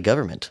Israeli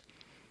government?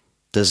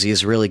 Does the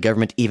Israeli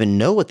government even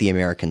know what the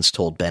Americans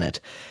told Bennett?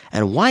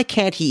 And why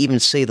can't he even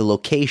say the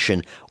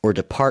location or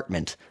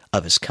department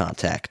of his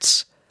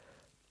contacts?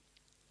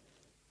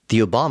 The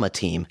Obama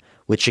team,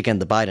 which again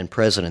the Biden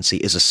presidency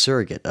is a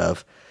surrogate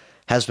of,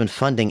 has been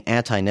funding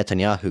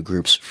anti-Netanyahu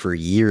groups for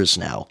years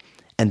now,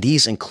 and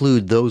these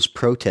include those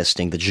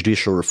protesting the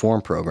judicial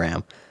reform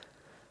program.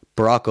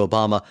 Barack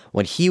Obama,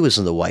 when he was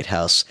in the White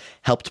House,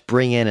 helped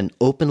bring in an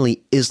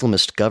openly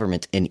Islamist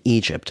government in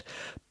Egypt,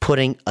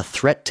 putting a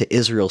threat to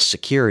Israel's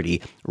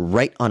security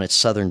right on its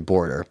southern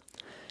border.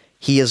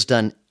 He has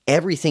done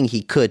everything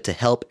he could to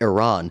help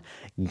Iran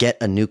get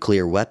a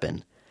nuclear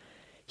weapon.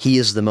 He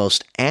is the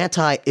most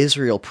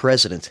anti-Israel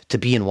president to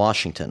be in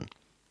Washington,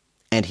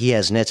 and he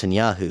has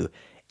Netanyahu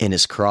in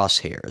his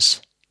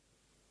crosshairs.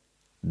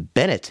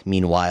 Bennett,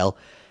 meanwhile,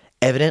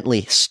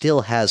 evidently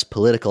still has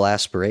political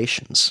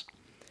aspirations.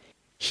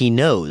 He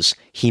knows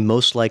he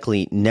most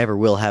likely never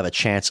will have a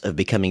chance of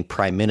becoming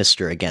prime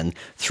minister again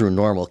through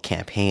normal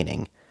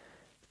campaigning.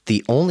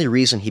 The only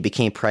reason he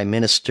became prime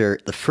minister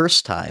the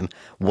first time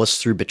was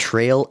through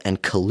betrayal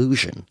and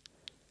collusion.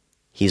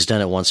 He's done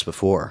it once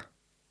before.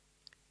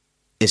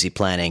 Is he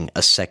planning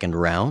a second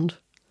round?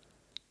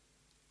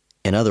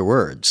 In other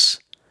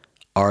words,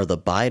 are the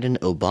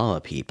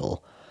Biden-Obama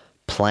people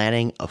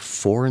planning a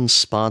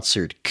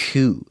foreign-sponsored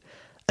coup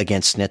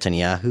against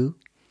Netanyahu?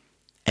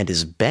 And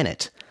is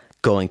Bennett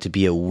going to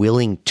be a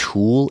willing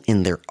tool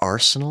in their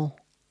arsenal?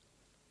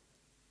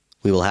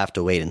 We will have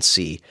to wait and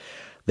see.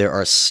 There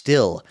are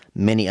still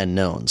many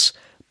unknowns,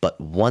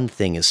 but one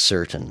thing is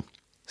certain.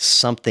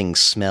 Something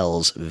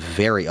smells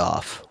very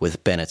off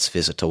with Bennett's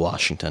visit to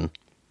Washington.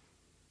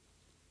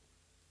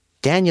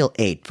 Daniel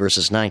 8,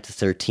 verses 9 to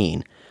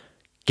 13,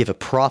 give a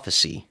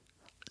prophecy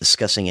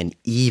discussing an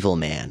evil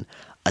man,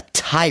 a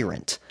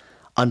tyrant,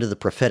 under the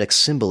prophetic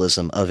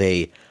symbolism of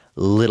a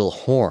little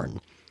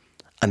horn.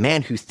 A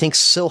man who thinks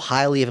so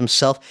highly of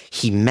himself,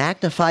 he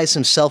magnifies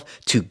himself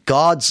to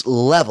God's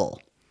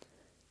level.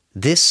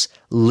 This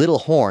little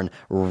horn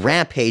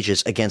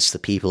rampages against the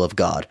people of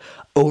God,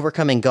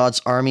 overcoming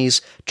God's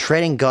armies,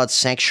 treading God's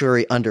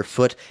sanctuary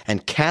underfoot,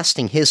 and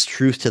casting his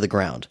truth to the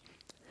ground.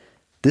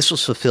 This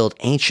was fulfilled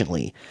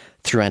anciently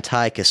through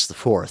Antiochus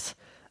IV,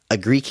 a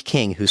Greek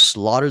king who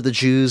slaughtered the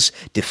Jews,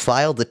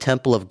 defiled the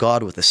temple of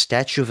God with a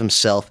statue of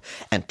himself,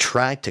 and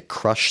tried to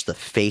crush the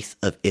faith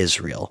of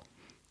Israel.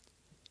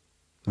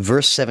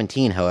 Verse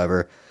 17,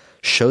 however,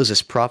 shows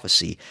this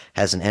prophecy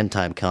has an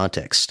end-time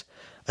context,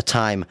 a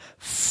time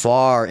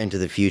far into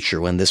the future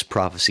when this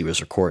prophecy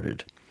was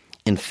recorded.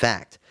 In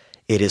fact,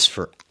 it is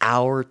for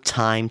our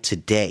time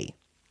today.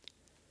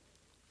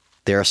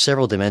 There are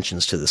several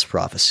dimensions to this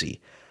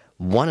prophecy.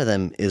 One of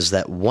them is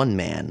that one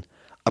man,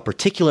 a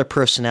particular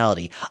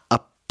personality, a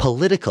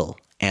political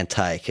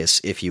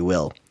Antiochus, if you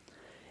will,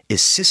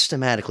 is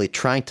systematically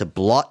trying to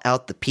blot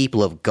out the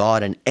people of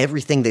God and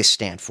everything they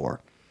stand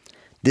for.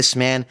 This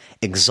man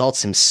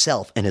exalts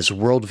himself and his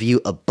worldview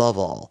above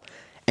all,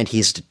 and he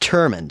is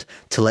determined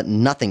to let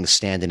nothing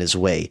stand in his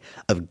way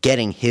of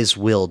getting his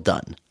will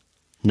done,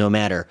 no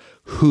matter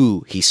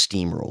who he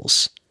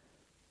steamrolls.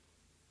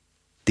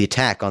 The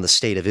attack on the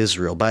state of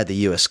Israel by the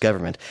U.S.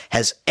 government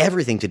has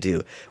everything to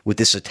do with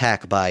this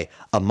attack by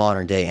a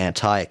modern-day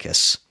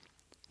Antiochus.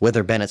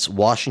 Whether Bennett's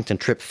Washington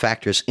trip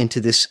factors into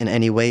this in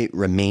any way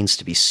remains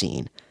to be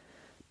seen.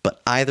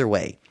 But either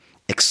way,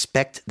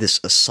 expect this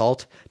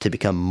assault to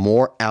become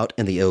more out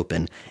in the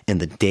open in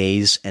the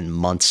days and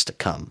months to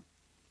come.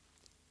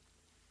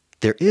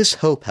 There is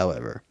hope,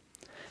 however.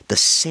 The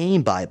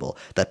same Bible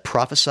that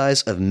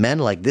prophesies of men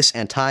like this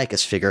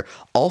Antiochus figure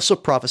also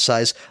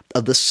prophesies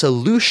of the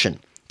solution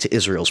to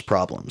Israel's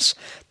problems.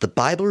 The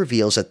Bible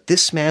reveals that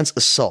this man's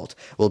assault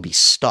will be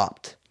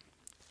stopped.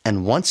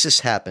 And once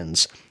this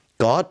happens,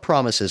 God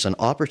promises an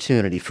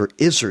opportunity for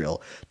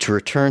Israel to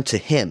return to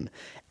him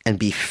and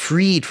be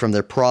freed from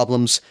their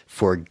problems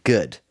for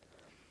good.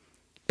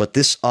 But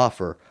this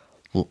offer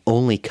will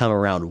only come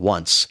around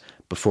once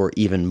before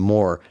even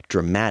more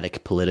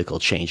dramatic political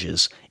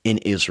changes in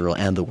Israel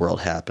and the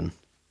world happen.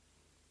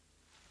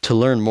 To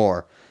learn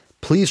more,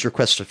 please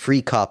request a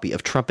free copy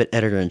of Trumpet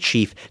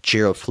Editor-in-Chief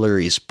Gerald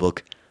Fleury's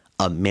book,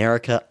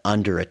 America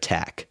Under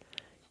Attack.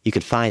 You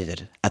can find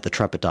it at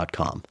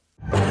thetrumpet.com.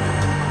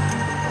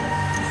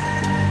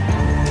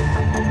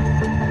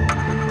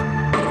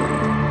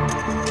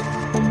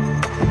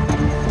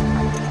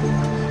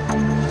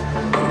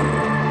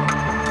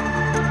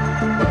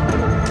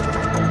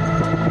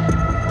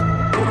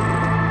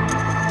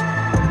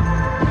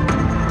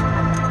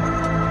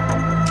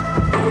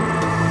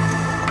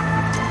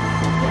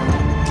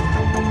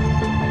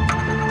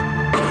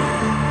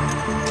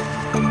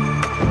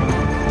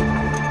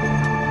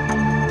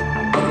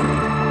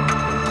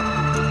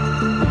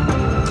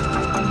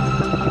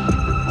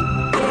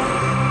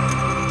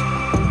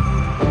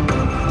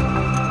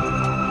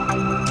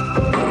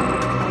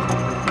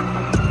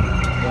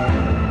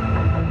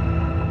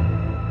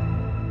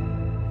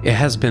 It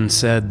has been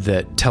said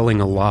that telling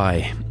a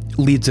lie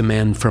leads a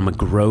man from a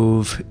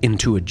grove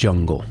into a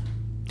jungle.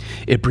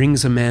 It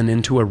brings a man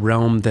into a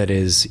realm that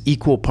is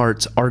equal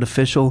parts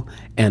artificial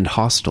and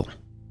hostile.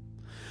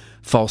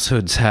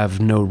 Falsehoods have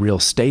no real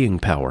staying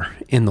power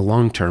in the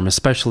long term,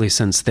 especially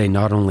since they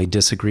not only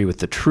disagree with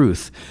the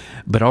truth,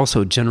 but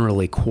also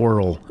generally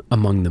quarrel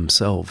among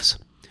themselves.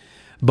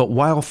 But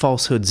while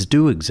falsehoods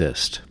do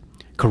exist,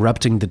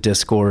 corrupting the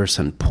discourse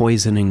and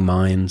poisoning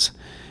minds,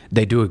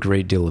 they do a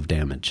great deal of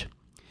damage.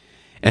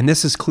 And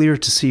this is clear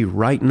to see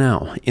right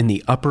now in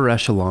the upper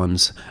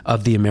echelons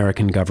of the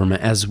American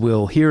government, as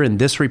we'll hear in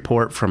this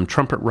report from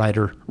trumpet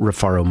writer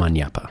Rufaro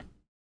Manyapa.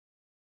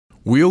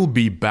 We'll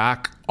be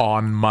back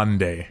on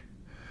Monday.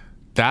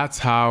 That's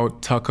how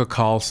Tucker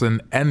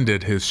Carlson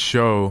ended his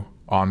show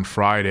on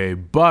Friday.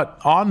 But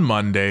on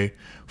Monday,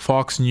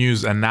 Fox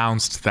News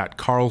announced that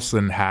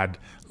Carlson had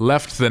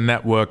left the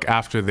network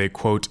after they,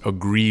 quote,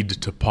 agreed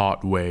to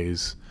part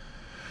ways.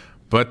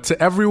 But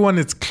to everyone,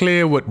 it's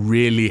clear what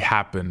really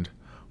happened.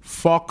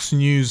 Fox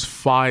News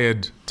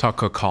fired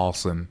Tucker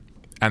Carlson,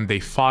 and they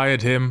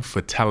fired him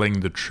for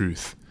telling the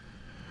truth.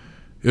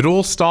 It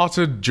all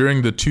started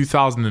during the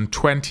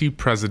 2020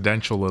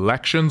 presidential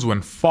elections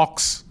when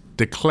Fox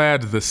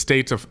declared the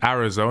state of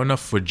Arizona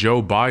for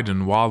Joe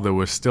Biden while there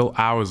were still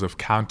hours of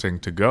counting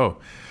to go.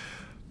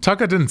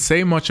 Tucker didn't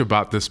say much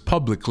about this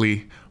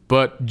publicly,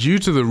 but due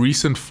to the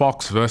recent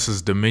Fox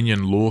versus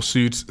Dominion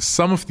lawsuits,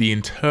 some of the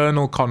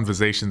internal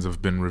conversations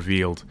have been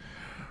revealed.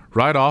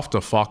 Right after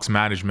Fox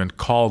management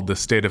called the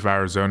state of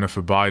Arizona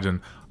for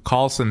Biden,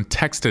 Carlson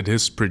texted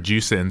his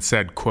producer and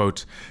said,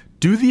 quote,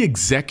 "Do the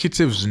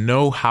executives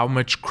know how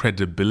much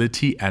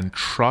credibility and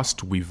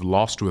trust we've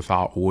lost with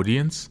our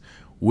audience?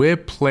 We're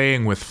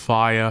playing with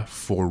fire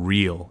for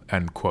real,"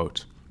 end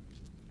quote.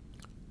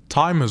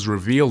 Time has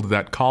revealed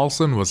that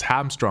Carlson was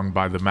hamstrung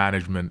by the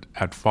management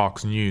at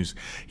Fox News.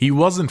 He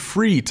wasn't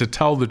free to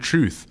tell the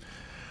truth.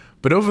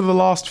 But over the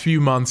last few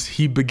months,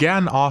 he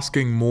began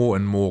asking more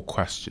and more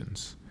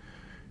questions.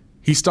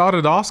 He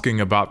started asking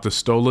about the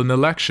stolen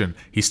election.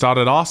 He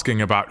started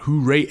asking about who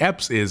Ray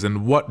Epps is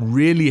and what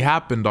really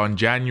happened on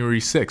January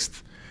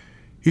 6th.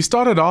 He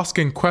started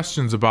asking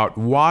questions about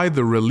why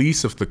the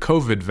release of the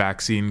COVID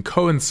vaccine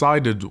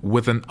coincided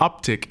with an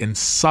uptick in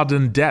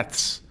sudden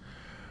deaths.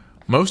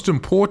 Most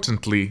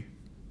importantly,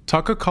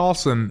 Tucker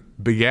Carlson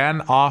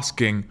began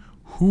asking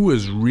who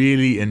is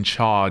really in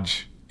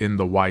charge in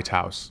the White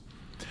House.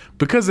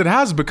 Because it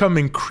has become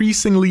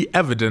increasingly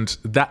evident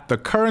that the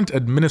current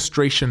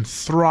administration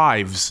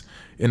thrives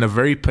in a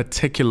very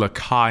particular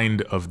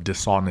kind of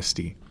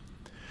dishonesty.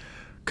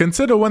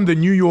 Consider when the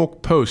New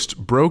York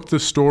Post broke the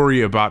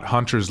story about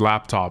Hunter's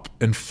laptop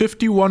and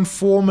 51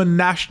 former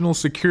national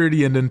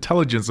security and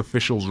intelligence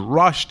officials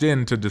rushed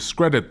in to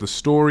discredit the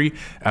story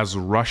as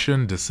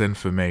Russian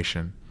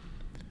disinformation.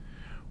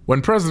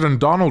 When President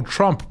Donald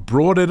Trump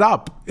brought it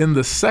up in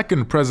the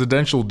second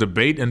presidential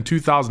debate in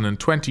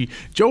 2020,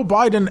 Joe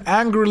Biden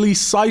angrily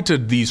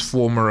cited these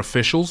former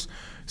officials,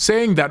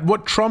 saying that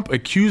what Trump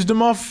accused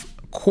him of,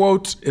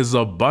 quote, is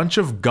a bunch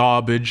of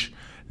garbage.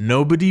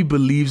 Nobody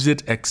believes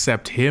it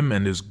except him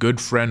and his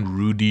good friend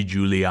Rudy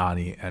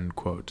Giuliani, end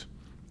quote.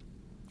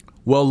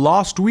 Well,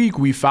 last week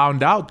we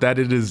found out that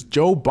it is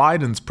Joe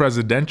Biden's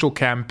presidential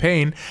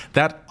campaign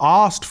that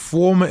asked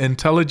former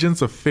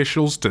intelligence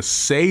officials to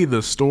say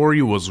the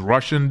story was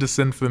Russian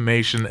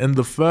disinformation in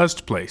the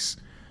first place.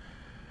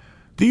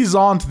 These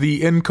aren't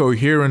the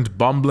incoherent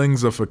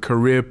bumblings of a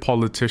career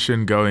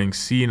politician going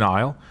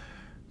senile.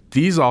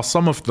 These are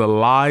some of the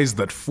lies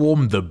that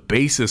form the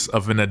basis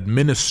of an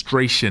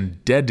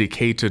administration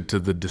dedicated to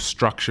the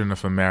destruction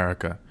of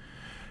America.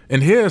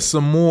 And here are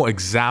some more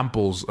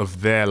examples of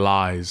their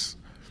lies.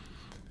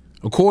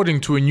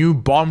 According to a new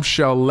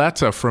bombshell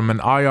letter from an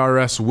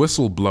IRS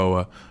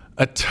whistleblower,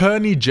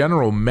 Attorney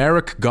General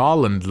Merrick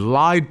Garland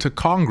lied to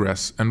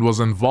Congress and was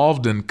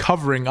involved in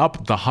covering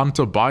up the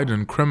Hunter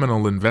Biden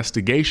criminal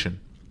investigation.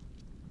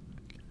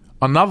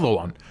 Another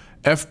one.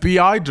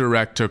 FBI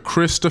Director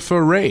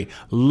Christopher Wray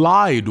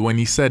lied when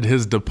he said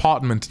his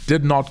department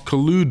did not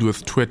collude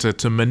with Twitter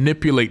to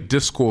manipulate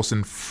discourse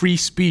and free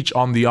speech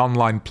on the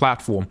online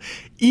platform,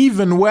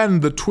 even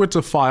when the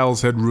Twitter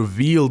files had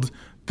revealed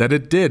that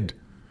it did.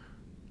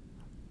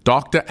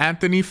 Dr.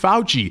 Anthony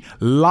Fauci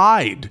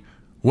lied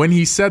when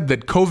he said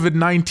that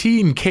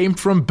COVID-19 came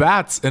from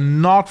bats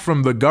and not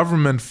from the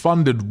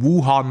government-funded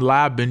Wuhan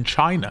lab in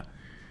China.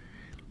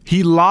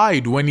 He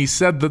lied when he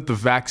said that the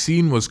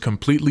vaccine was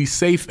completely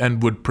safe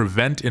and would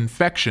prevent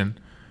infection.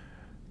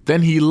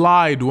 Then he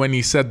lied when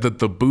he said that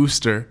the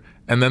booster,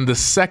 and then the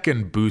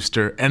second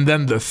booster, and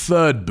then the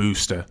third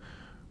booster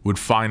would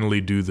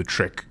finally do the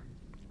trick.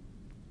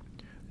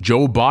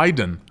 Joe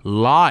Biden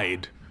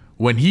lied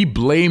when he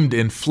blamed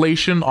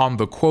inflation on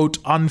the, quote,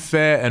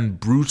 unfair and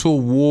brutal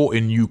war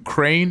in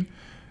Ukraine,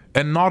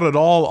 and not at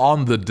all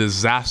on the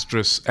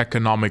disastrous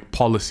economic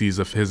policies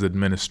of his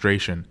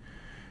administration.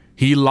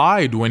 He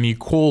lied when he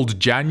called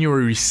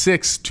January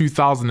 6,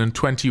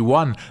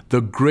 2021, the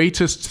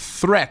greatest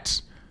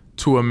threat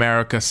to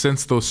America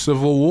since the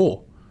Civil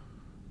War.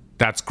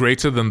 That's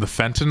greater than the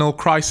fentanyl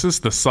crisis,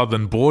 the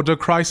southern border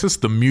crisis,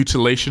 the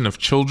mutilation of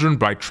children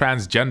by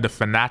transgender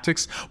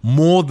fanatics,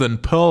 more than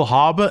Pearl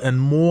Harbor, and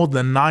more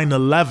than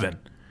 9/11.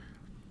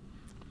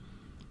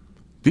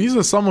 These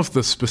are some of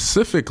the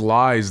specific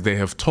lies they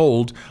have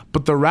told,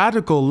 but the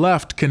radical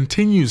left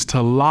continues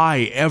to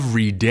lie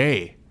every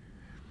day.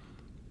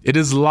 It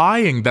is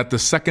lying that the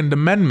Second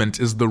Amendment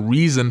is the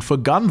reason for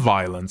gun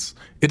violence.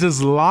 It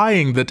is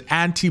lying that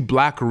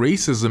anti-black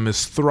racism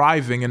is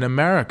thriving in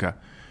America.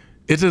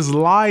 It is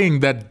lying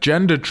that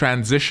gender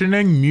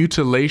transitioning,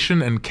 mutilation,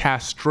 and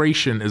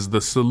castration is the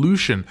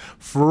solution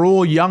for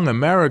all young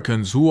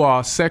Americans who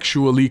are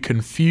sexually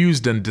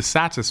confused and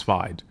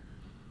dissatisfied.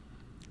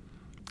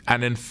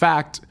 And in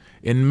fact,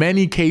 in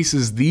many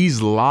cases,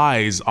 these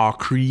lies are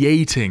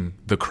creating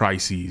the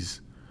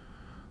crises.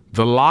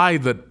 The lie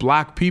that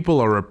black people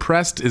are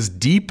oppressed is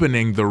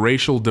deepening the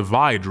racial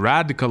divide,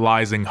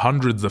 radicalizing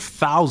hundreds of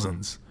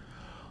thousands.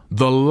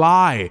 The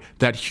lie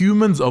that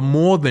humans are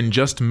more than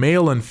just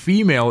male and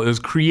female is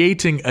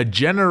creating a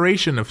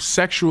generation of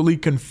sexually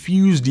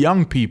confused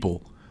young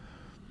people.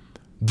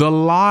 The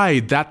lie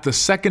that the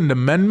Second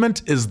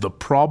Amendment is the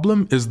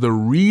problem is the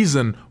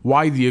reason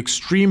why the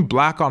extreme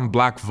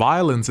black-on-black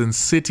violence in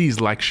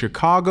cities like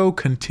Chicago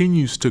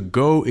continues to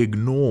go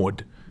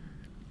ignored.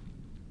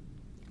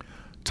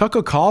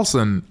 Tucker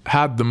Carlson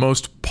had the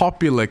most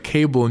popular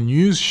cable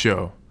news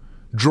show,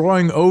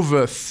 drawing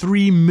over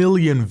 3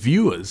 million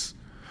viewers.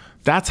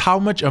 That's how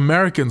much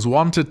Americans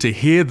wanted to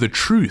hear the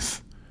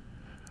truth.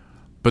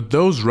 But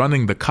those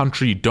running the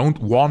country don't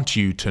want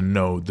you to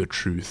know the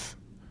truth.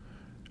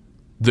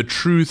 The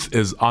truth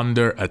is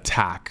under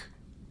attack.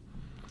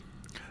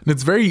 And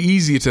it's very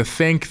easy to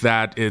think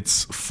that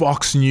it's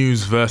Fox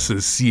News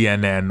versus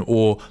CNN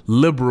or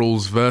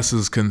liberals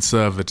versus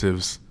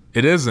conservatives.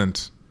 It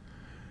isn't.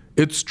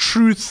 It's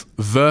truth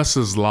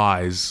versus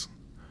lies.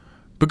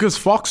 Because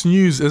Fox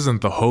News isn't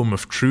the home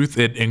of truth,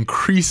 it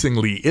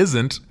increasingly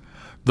isn't.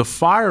 The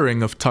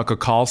firing of Tucker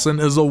Carlson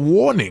is a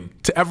warning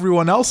to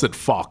everyone else at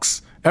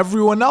Fox,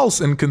 everyone else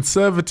in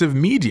conservative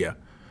media,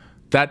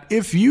 that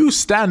if you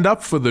stand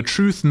up for the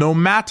truth, no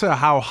matter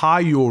how high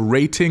your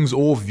ratings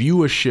or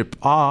viewership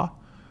are,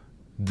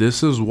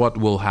 this is what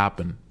will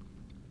happen.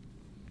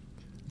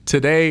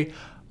 Today,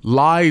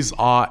 lies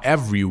are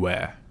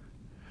everywhere.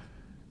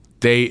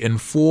 They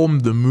inform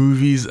the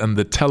movies and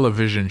the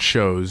television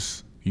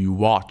shows you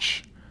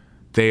watch.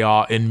 They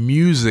are in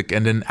music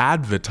and in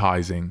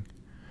advertising.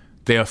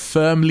 They are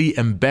firmly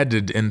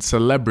embedded in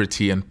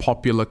celebrity and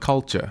popular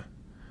culture.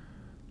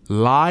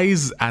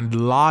 Lies and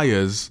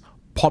liars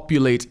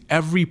populate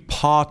every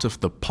part of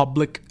the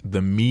public,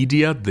 the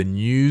media, the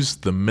news,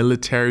 the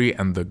military,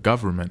 and the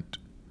government.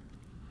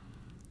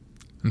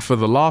 And for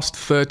the last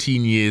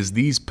 13 years,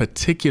 these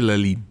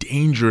particularly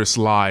dangerous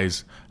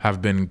lies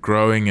have been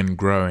growing and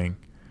growing.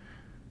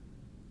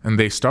 And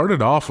they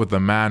started off with a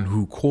man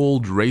who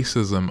called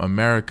racism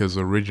America's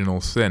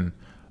original sin,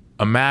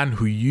 a man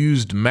who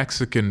used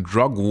Mexican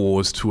drug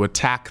wars to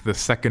attack the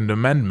Second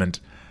Amendment,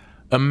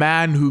 a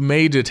man who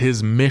made it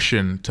his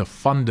mission to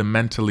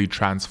fundamentally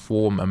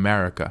transform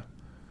America.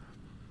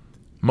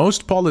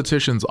 Most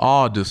politicians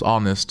are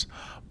dishonest,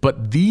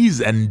 but these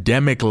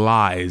endemic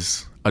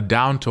lies are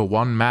down to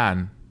one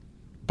man,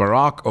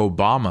 Barack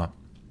Obama.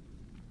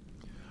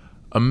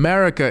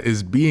 America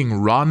is being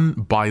run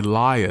by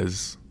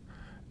liars,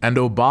 and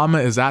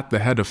Obama is at the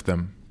head of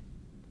them.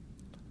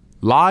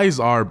 Lies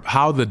are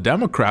how the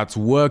Democrats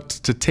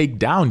worked to take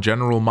down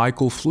General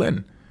Michael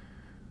Flynn.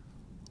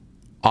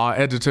 Our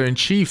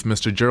editor-in-chief,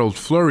 Mr. Gerald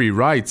Fleury,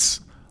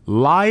 writes,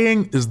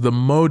 "Lying is the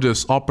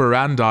modus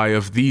operandi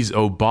of these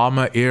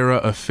Obama-era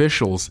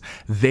officials.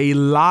 They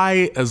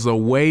lie as a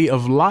way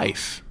of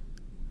life."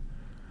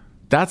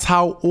 That's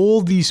how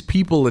all these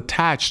people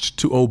attached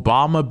to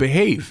Obama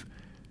behave.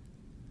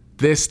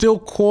 They're still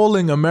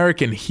calling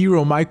American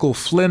hero Michael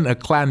Flynn a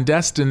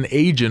clandestine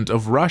agent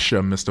of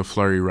Russia, Mr.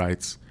 Fleury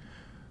writes.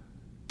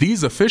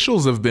 These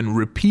officials have been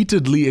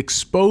repeatedly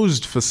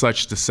exposed for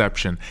such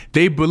deception.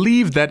 They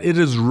believe that it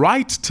is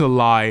right to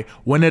lie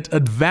when it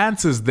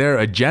advances their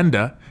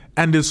agenda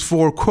and is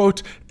for,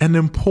 quote, an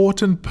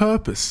important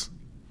purpose.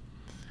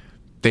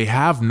 They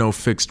have no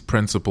fixed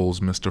principles,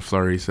 Mr.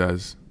 Fleury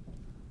says,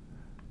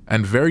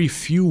 and very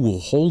few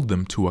will hold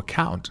them to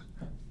account.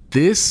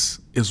 This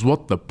is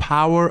what the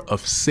power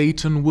of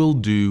Satan will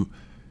do.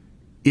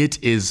 It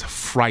is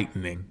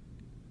frightening.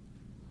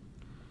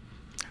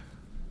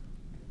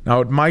 Now,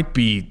 it might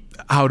be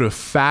out of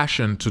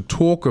fashion to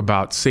talk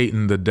about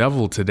Satan the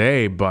devil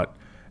today, but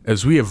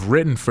as we have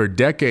written for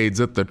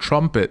decades at the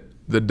Trumpet,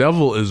 the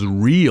devil is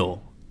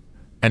real,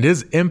 and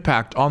his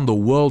impact on the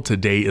world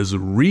today is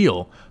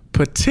real,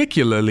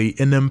 particularly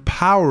in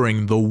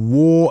empowering the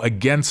war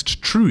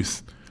against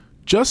truth,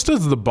 just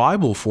as the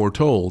Bible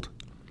foretold.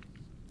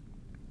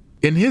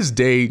 In his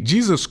day,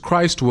 Jesus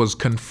Christ was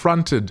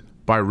confronted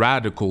by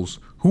radicals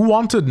who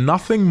wanted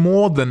nothing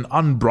more than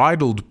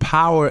unbridled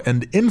power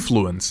and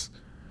influence.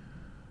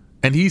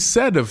 And he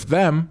said of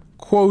them,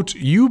 quote,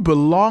 "You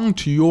belong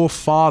to your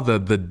father,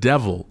 the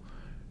devil,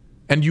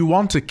 and you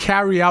want to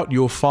carry out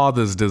your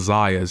father's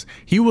desires.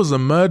 He was a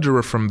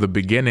murderer from the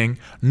beginning,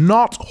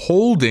 not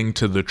holding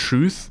to the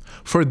truth,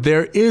 for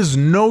there is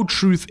no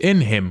truth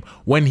in him.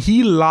 When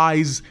he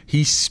lies,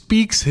 he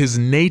speaks his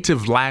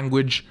native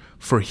language,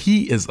 for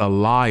he is a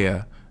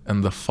liar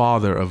and the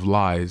father of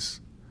lies.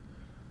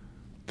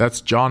 That's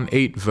John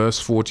 8,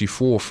 verse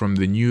 44 from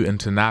the New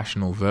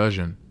International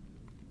Version.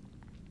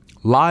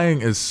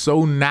 Lying is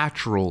so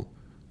natural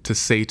to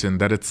Satan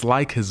that it's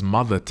like his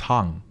mother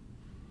tongue.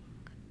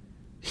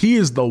 He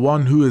is the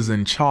one who is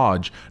in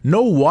charge.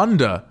 No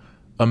wonder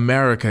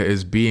America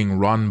is being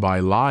run by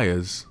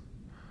liars.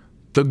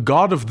 The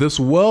God of this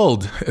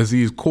world, as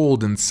he is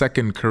called in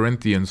 2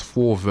 Corinthians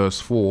 4, verse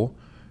 4,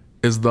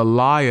 is the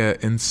liar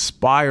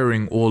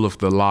inspiring all of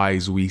the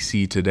lies we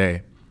see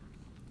today.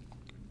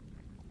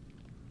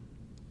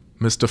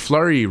 Mr.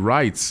 Fleury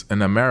writes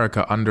in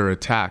America Under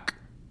Attack,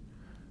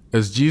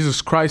 as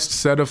Jesus Christ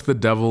said of the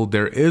devil,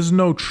 there is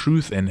no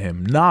truth in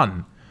him,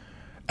 none.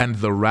 And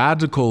the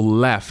radical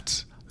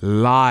left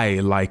lie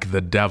like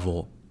the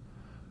devil.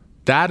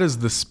 That is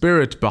the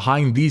spirit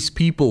behind these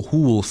people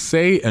who will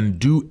say and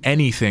do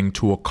anything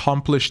to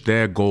accomplish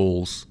their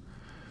goals.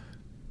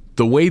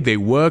 The way they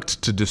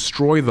worked to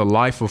destroy the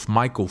life of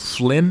Michael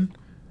Flynn,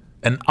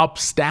 an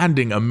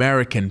upstanding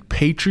American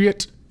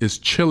patriot, is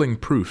chilling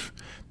proof.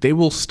 They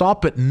will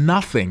stop at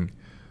nothing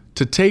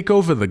to take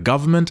over the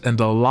government and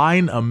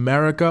align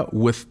America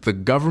with the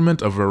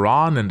government of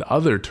Iran and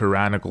other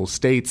tyrannical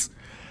states.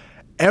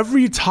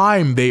 Every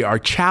time they are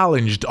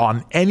challenged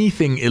on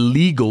anything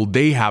illegal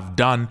they have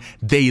done,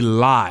 they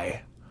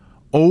lie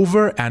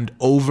over and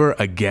over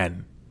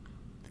again.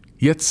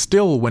 Yet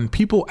still, when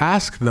people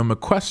ask them a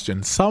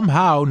question,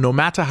 somehow, no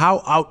matter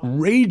how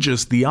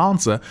outrageous the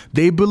answer,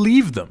 they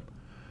believe them.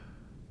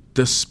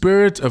 The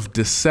spirit of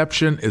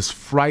deception is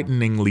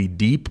frighteningly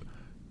deep.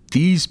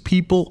 These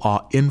people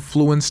are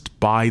influenced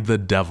by the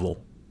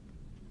devil.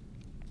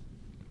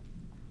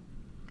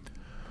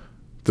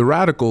 The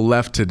radical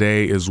left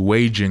today is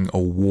waging a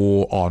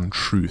war on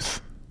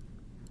truth.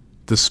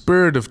 The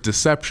spirit of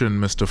deception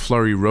Mr.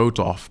 Fleury wrote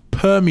off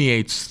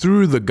permeates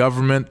through the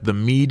government, the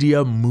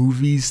media,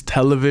 movies,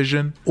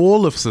 television,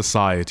 all of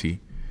society.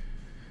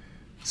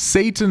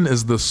 Satan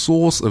is the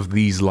source of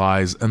these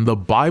lies, and the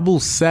Bible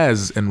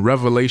says in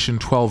Revelation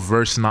 12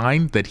 verse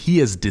 9 that he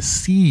has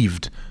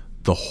deceived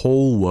the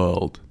whole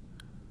world.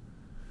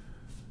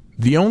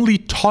 The only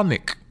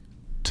tonic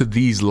to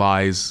these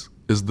lies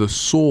is the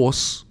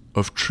source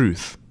of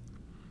truth.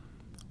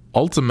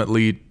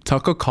 Ultimately,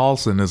 Tucker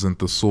Carlson isn't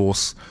the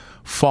source.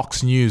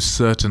 Fox News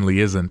certainly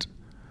isn't.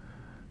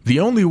 The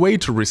only way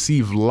to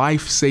receive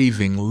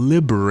life-saving,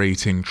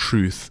 liberating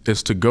truth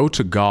is to go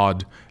to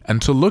God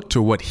and to look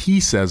to what He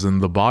says in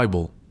the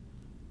Bible.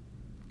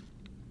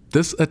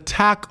 This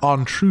attack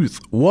on truth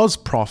was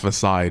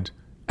prophesied,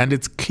 and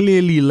it's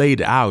clearly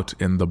laid out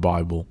in the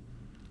Bible.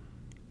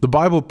 The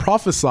Bible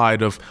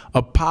prophesied of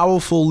a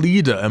powerful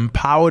leader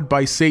empowered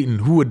by Satan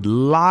who would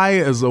lie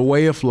as a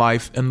way of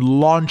life and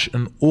launch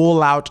an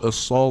all-out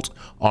assault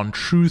on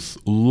truth,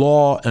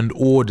 law, and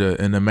order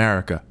in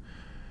America.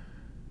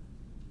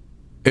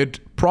 It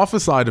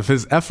prophesied of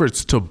his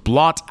efforts to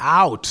blot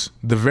out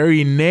the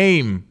very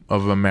name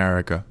of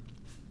America.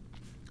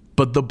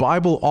 But the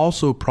Bible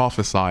also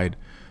prophesied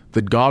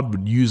that God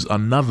would use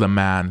another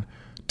man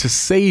to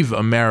save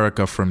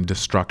America from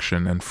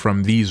destruction and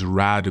from these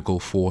radical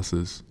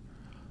forces.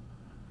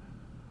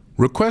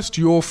 Request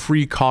your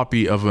free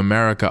copy of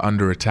America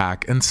Under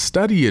Attack and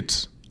study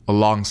it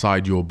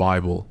alongside your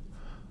Bible.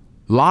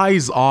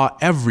 Lies are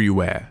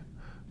everywhere,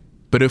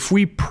 but if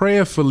we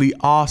prayerfully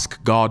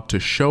ask God to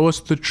show us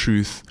the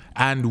truth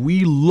and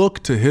we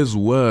look to His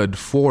word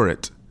for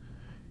it,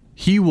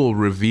 He will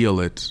reveal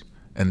it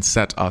and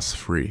set us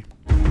free.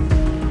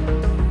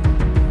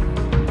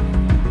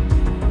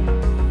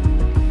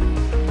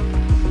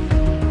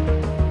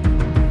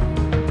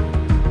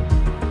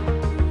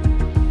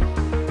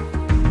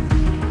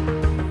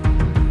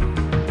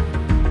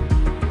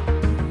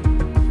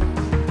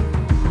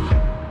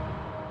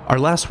 Our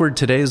last word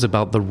today is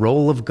about the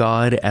role of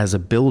God as a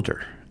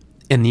builder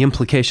and the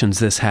implications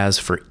this has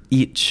for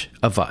each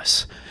of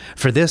us.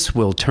 For this,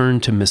 we'll turn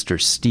to Mr.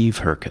 Steve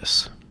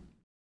Hurkes.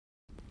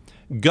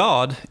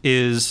 God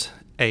is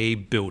a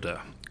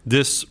builder.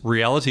 This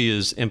reality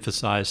is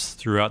emphasized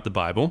throughout the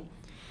Bible.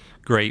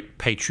 Great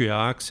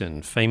patriarchs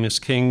and famous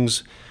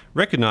kings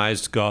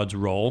recognized God's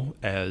role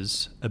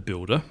as a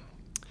builder.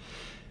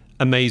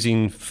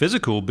 Amazing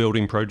physical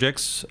building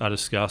projects are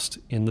discussed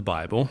in the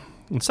Bible.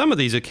 And some of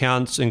these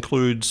accounts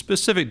include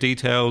specific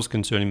details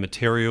concerning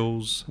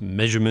materials,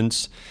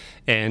 measurements,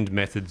 and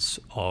methods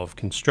of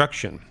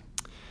construction.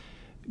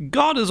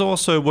 God is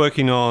also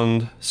working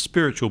on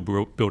spiritual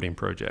building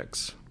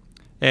projects.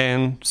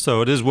 And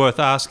so it is worth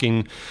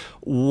asking,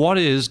 what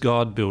is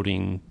God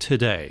building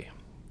today?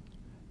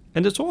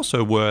 And it's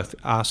also worth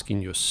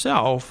asking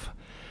yourself,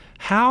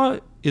 how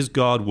is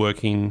God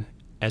working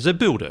as a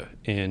builder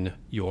in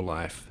your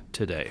life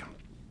today?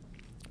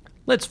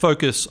 Let's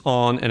focus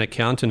on an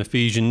account in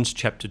Ephesians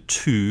chapter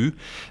 2,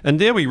 and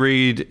there we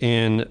read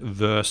in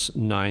verse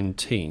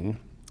 19,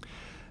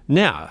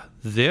 "Now,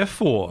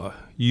 therefore,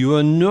 you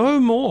are no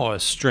more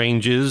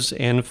strangers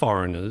and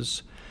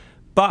foreigners,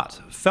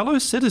 but fellow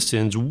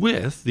citizens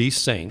with the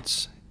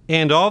saints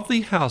and of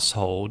the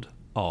household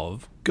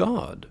of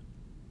God."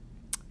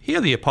 Here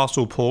the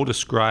Apostle Paul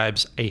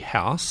describes a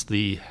house,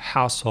 the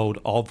household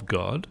of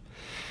God.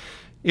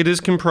 It is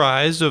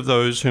comprised of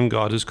those whom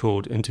God has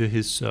called into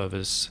his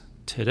service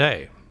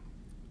today.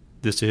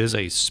 This is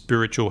a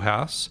spiritual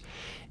house,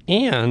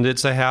 and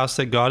it's a house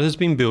that God has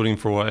been building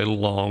for a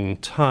long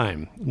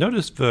time.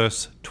 Notice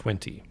verse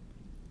 20.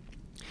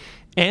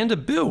 "And are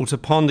built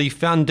upon the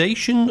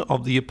foundation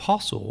of the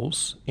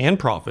apostles and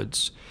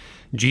prophets,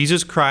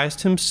 Jesus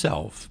Christ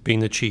himself being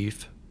the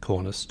chief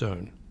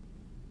cornerstone."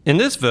 In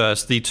this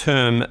verse, the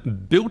term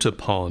built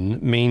upon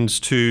means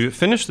to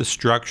finish the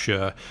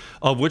structure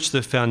of which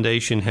the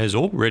foundation has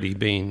already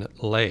been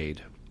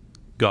laid.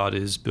 God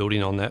is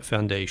building on that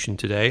foundation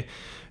today.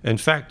 In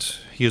fact,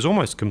 he has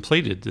almost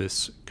completed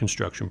this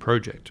construction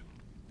project.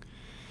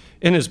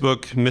 In his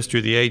book, Mystery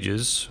of the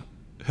Ages,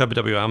 Herbert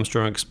W.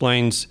 Armstrong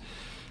explains,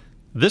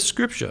 "This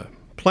scripture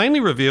plainly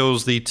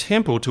reveals the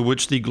temple to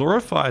which the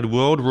glorified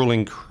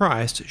world-ruling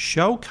Christ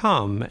shall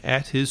come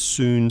at his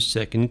soon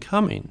second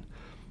coming.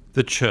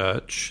 The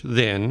church,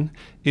 then,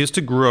 is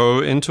to grow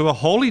into a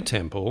holy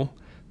temple,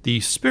 the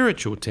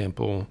spiritual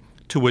temple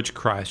to which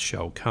Christ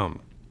shall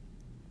come."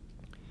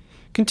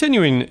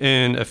 Continuing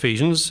in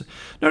Ephesians,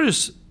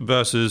 notice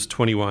verses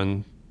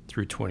 21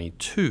 through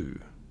 22.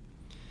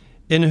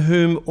 "In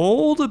whom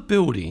all the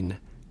building,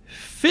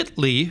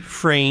 fitly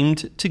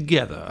framed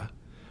together,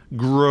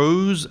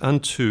 grows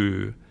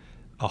unto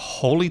a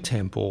holy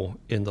temple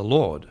in the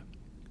Lord,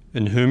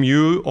 in whom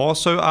you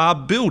also are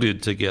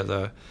builded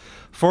together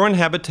for an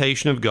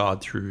habitation of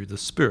God through the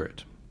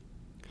Spirit."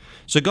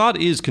 So God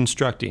is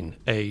constructing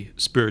a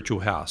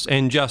spiritual house,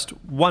 and just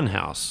one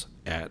house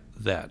at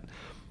that.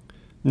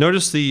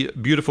 Notice the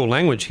beautiful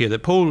language here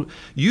that Paul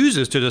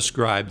uses to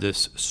describe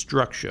this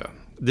structure.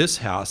 This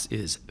house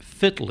is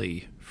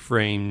fitly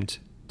framed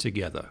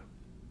together.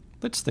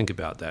 Let's think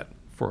about that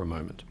for a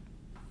moment.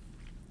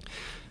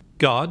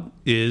 God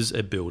is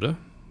a builder.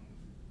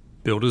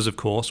 Builders, of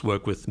course,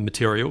 work with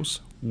materials,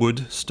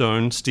 wood,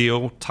 stone,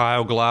 steel,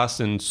 tile, glass,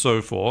 and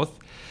so forth.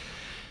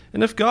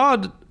 And if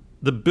God,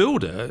 the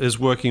builder, is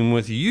working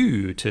with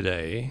you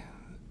today,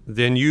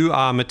 then you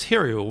are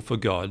material for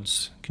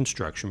God's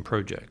construction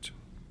project.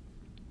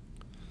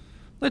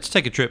 Let's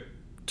take a trip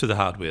to the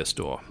hardware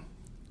store.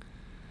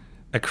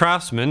 A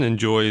craftsman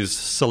enjoys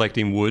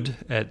selecting wood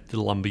at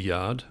the lumber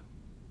yard.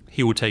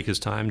 He will take his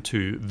time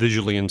to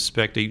visually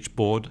inspect each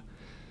board,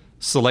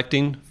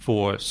 selecting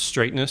for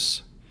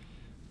straightness,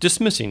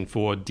 dismissing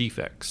for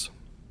defects.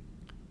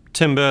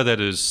 Timber that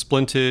is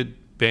splintered,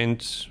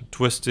 bent,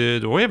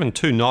 twisted, or even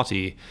too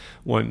knotty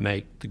won't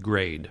make the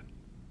grade.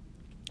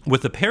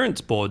 With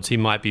appearance boards, he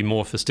might be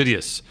more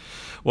fastidious.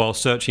 While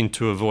searching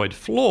to avoid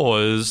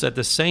flaws, at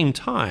the same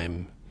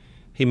time,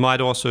 he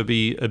might also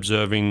be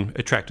observing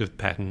attractive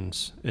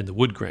patterns in the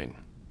wood grain.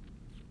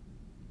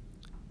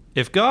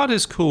 If God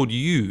has called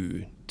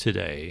you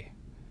today,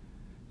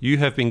 you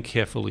have been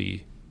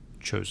carefully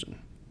chosen.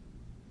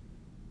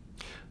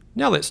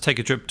 Now let's take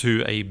a trip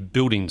to a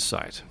building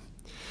site.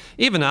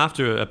 Even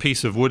after a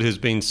piece of wood has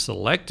been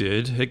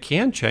selected, it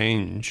can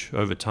change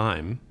over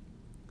time.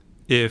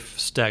 If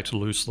stacked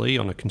loosely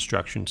on a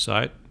construction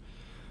site,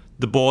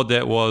 the board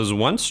that was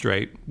once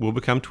straight will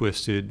become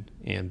twisted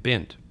and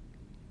bent.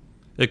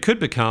 It could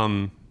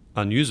become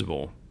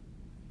unusable.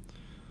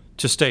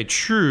 To stay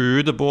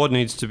true, the board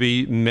needs to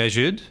be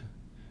measured,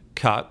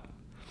 cut,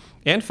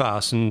 and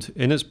fastened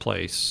in its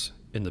place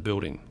in the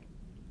building.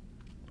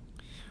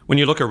 When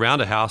you look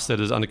around a house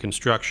that is under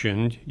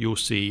construction, you'll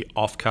see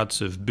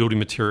offcuts of building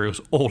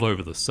materials all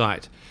over the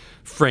site.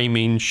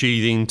 Framing,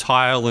 sheathing,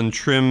 tile, and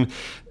trim,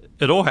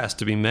 it all has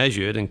to be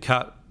measured and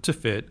cut to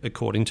fit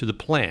according to the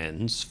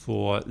plans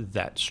for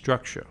that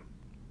structure.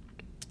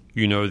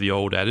 You know the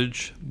old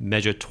adage,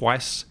 measure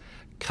twice,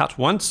 cut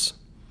once.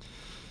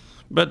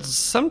 But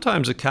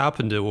sometimes a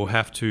carpenter will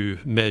have to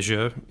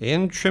measure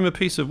and trim a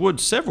piece of wood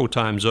several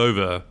times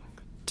over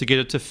to get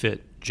it to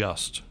fit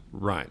just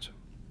right.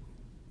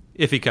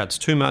 If he cuts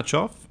too much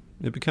off,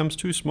 it becomes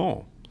too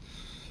small,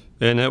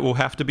 and it will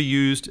have to be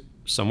used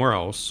somewhere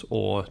else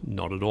or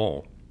not at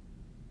all.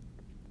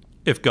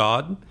 If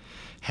God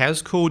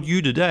has called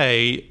you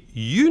today,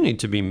 you need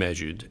to be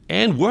measured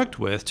and worked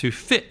with to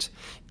fit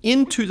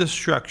into the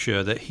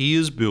structure that he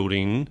is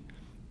building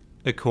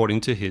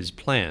according to his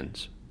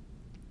plans.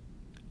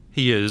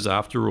 He is,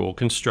 after all,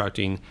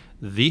 constructing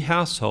the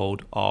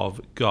household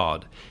of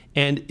God,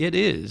 and it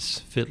is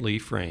fitly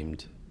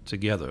framed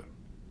together.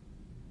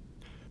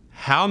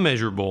 How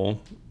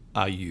measurable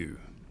are you?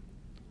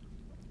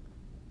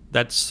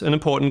 That's an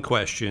important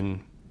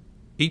question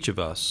each of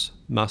us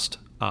must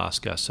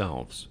ask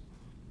ourselves.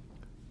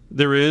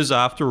 There is,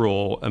 after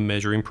all, a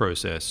measuring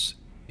process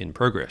in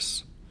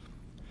progress.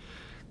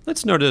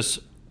 Let's notice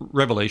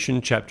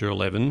Revelation chapter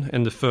 11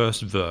 and the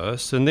first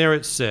verse, and there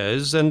it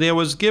says, "And there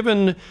was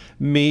given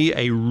me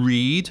a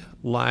reed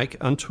like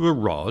unto a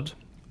rod."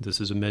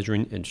 This is a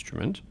measuring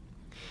instrument.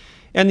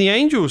 "And the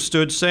angel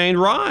stood, saying,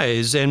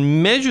 Rise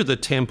and measure the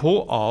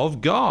temple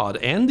of God,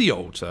 and the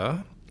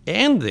altar,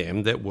 and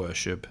them that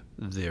worship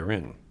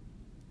therein."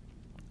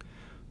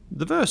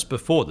 The verse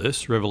before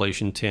this,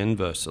 Revelation 10,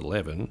 verse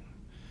 11,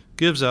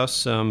 gives us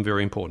some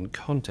very important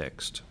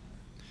context.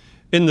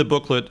 In the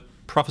booklet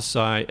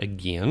Prophesy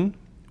Again,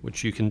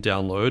 which you can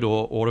download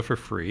or order for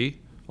free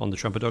on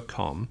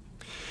thetrumpet.com,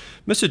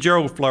 Mr.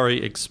 Gerald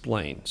Flurry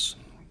explains,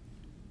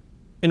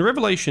 in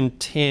Revelation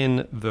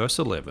 10, verse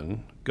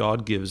 11,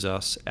 God gives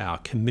us our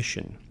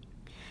commission.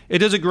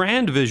 It is a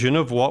grand vision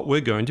of what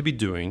we're going to be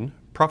doing,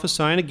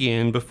 prophesying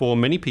again before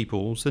many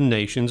peoples and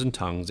nations and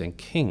tongues and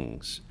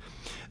kings.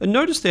 And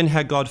notice then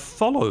how God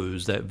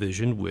follows that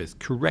vision with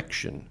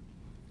correction.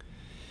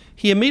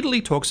 He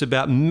immediately talks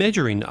about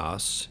measuring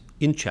us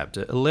in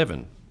chapter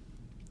 11.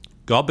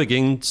 God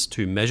begins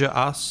to measure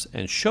us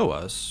and show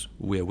us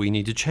where we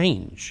need to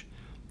change.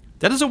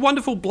 That is a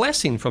wonderful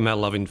blessing from our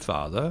loving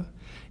Father.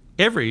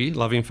 Every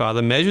loving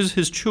father measures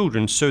his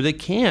children so they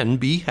can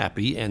be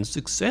happy and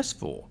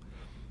successful.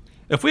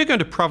 If we're going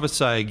to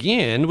prophesy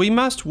again, we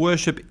must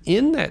worship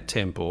in that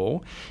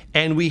temple,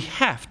 and we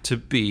have to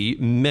be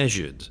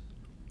measured.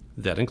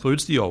 That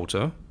includes the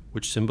altar,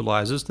 which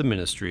symbolizes the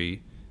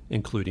ministry,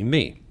 including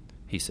me,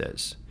 he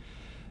says.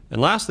 And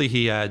lastly,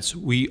 he adds,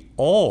 we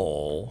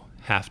all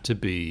have to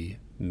be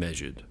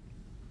measured.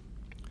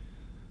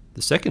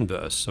 The second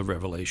verse of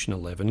Revelation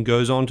 11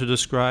 goes on to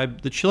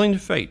describe the chilling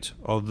fate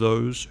of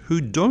those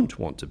who don't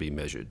want to be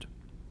measured.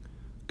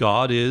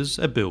 God is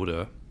a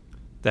builder.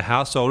 The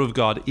household of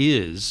God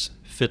is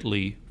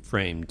fitly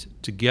framed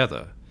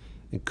together.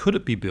 And could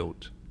it be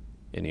built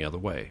any other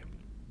way?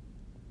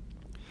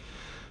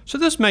 So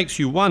this makes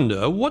you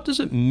wonder, what does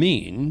it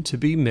mean to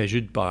be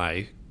measured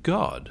by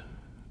God?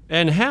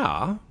 And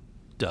how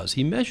does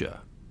he measure?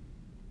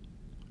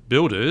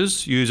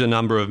 Builders use a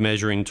number of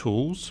measuring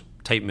tools,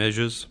 tape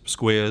measures,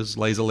 squares,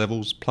 laser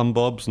levels, plumb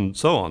bobs, and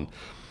so on.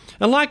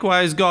 And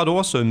likewise, God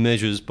also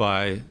measures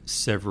by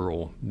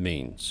several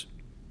means.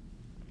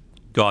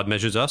 God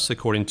measures us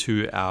according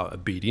to our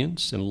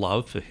obedience and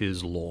love for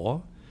his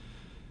law.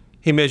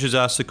 He measures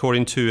us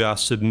according to our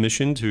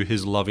submission to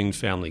his loving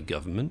family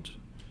government.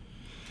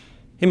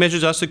 He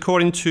measures us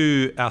according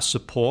to our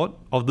support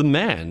of the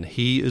man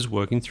he is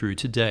working through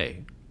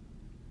today.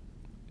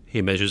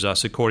 He measures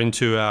us according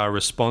to our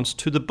response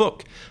to the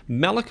book,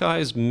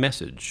 Malachi's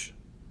message,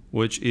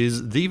 which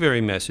is the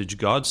very message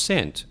God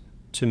sent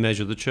to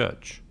measure the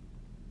church.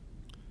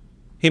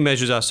 He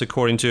measures us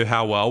according to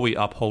how well we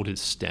uphold his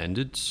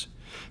standards.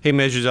 He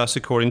measures us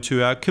according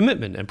to our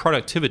commitment and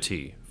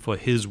productivity for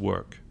his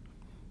work.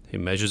 He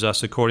measures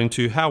us according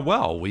to how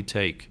well we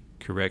take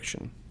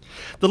correction.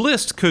 The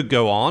list could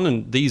go on,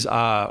 and these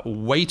are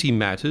weighty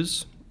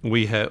matters.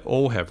 We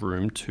all have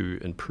room to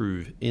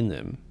improve in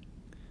them.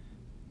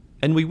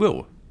 And we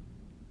will,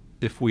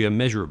 if we are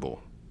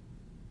measurable.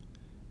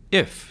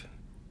 If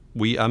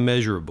we are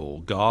measurable,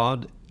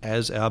 God,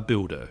 as our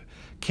builder,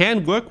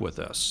 can work with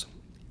us.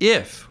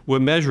 If we're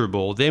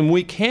measurable, then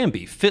we can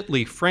be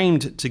fitly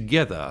framed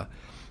together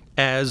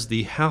as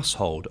the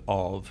household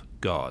of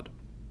God.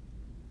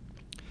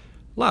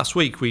 Last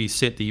week, we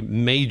sent the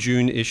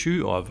May-June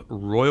issue of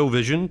Royal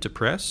Vision to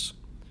press.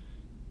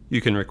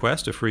 You can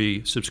request a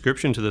free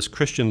subscription to this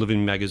Christian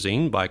Living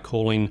magazine by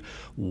calling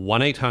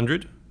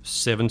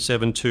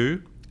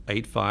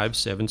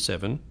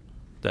 1-800-772-8577.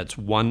 That's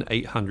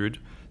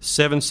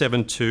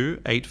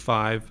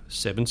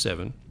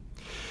 1-800-772-8577.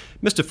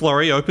 Mr.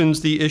 Flurry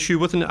opens the issue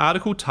with an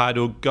article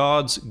titled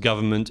God's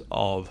Government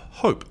of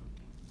Hope.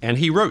 And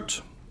he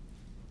wrote,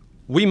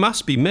 "We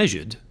must be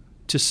measured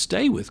to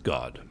stay with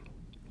God.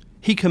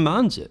 He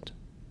commands it.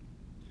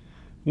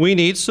 We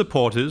need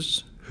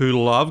supporters who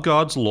love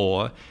God's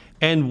law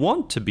and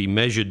want to be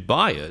measured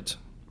by it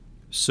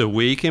so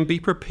we can be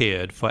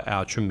prepared for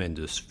our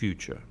tremendous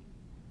future.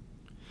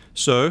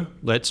 So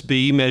let's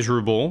be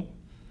measurable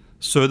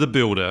so the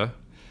builder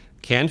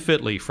can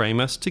fitly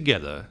frame us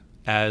together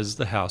as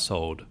the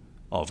household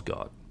of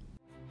God."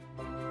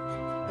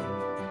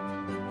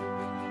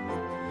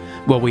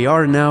 Well, we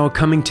are now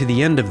coming to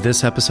the end of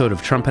this episode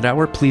of Trumpet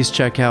Hour. Please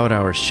check out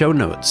our show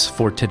notes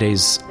for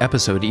today's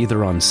episode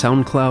either on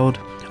SoundCloud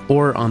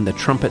or on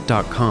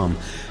thetrumpet.com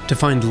to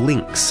find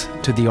links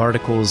to the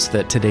articles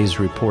that today's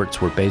reports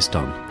were based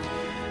on.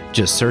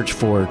 Just search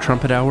for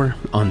Trumpet Hour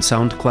on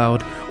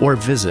SoundCloud or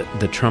visit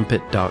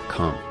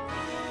thetrumpet.com.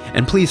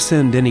 And please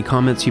send any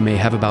comments you may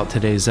have about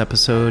today's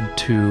episode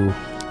to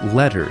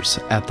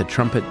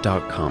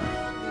letters@thetrumpet.com.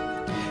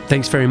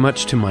 Thanks very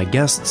much to my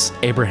guests,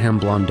 Abraham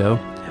Blondeau,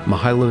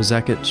 Mihailo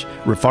Zekic,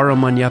 Rafaro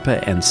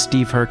Manyapa, and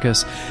Steve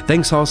Herkus.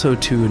 Thanks also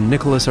to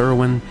Nicholas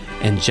Irwin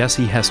and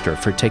Jesse Hester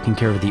for taking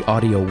care of the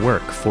audio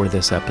work for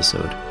this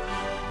episode.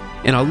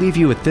 And I'll leave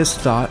you with this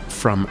thought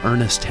from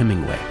Ernest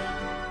Hemingway.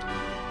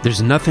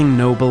 There's nothing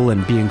noble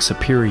in being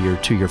superior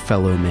to your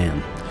fellow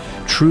man.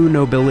 True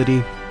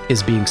nobility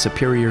is being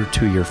superior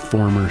to your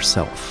former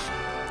self.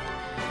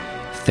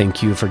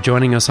 Thank you for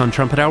joining us on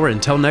Trumpet Hour.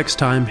 Until next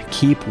time,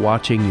 keep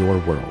watching your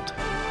world.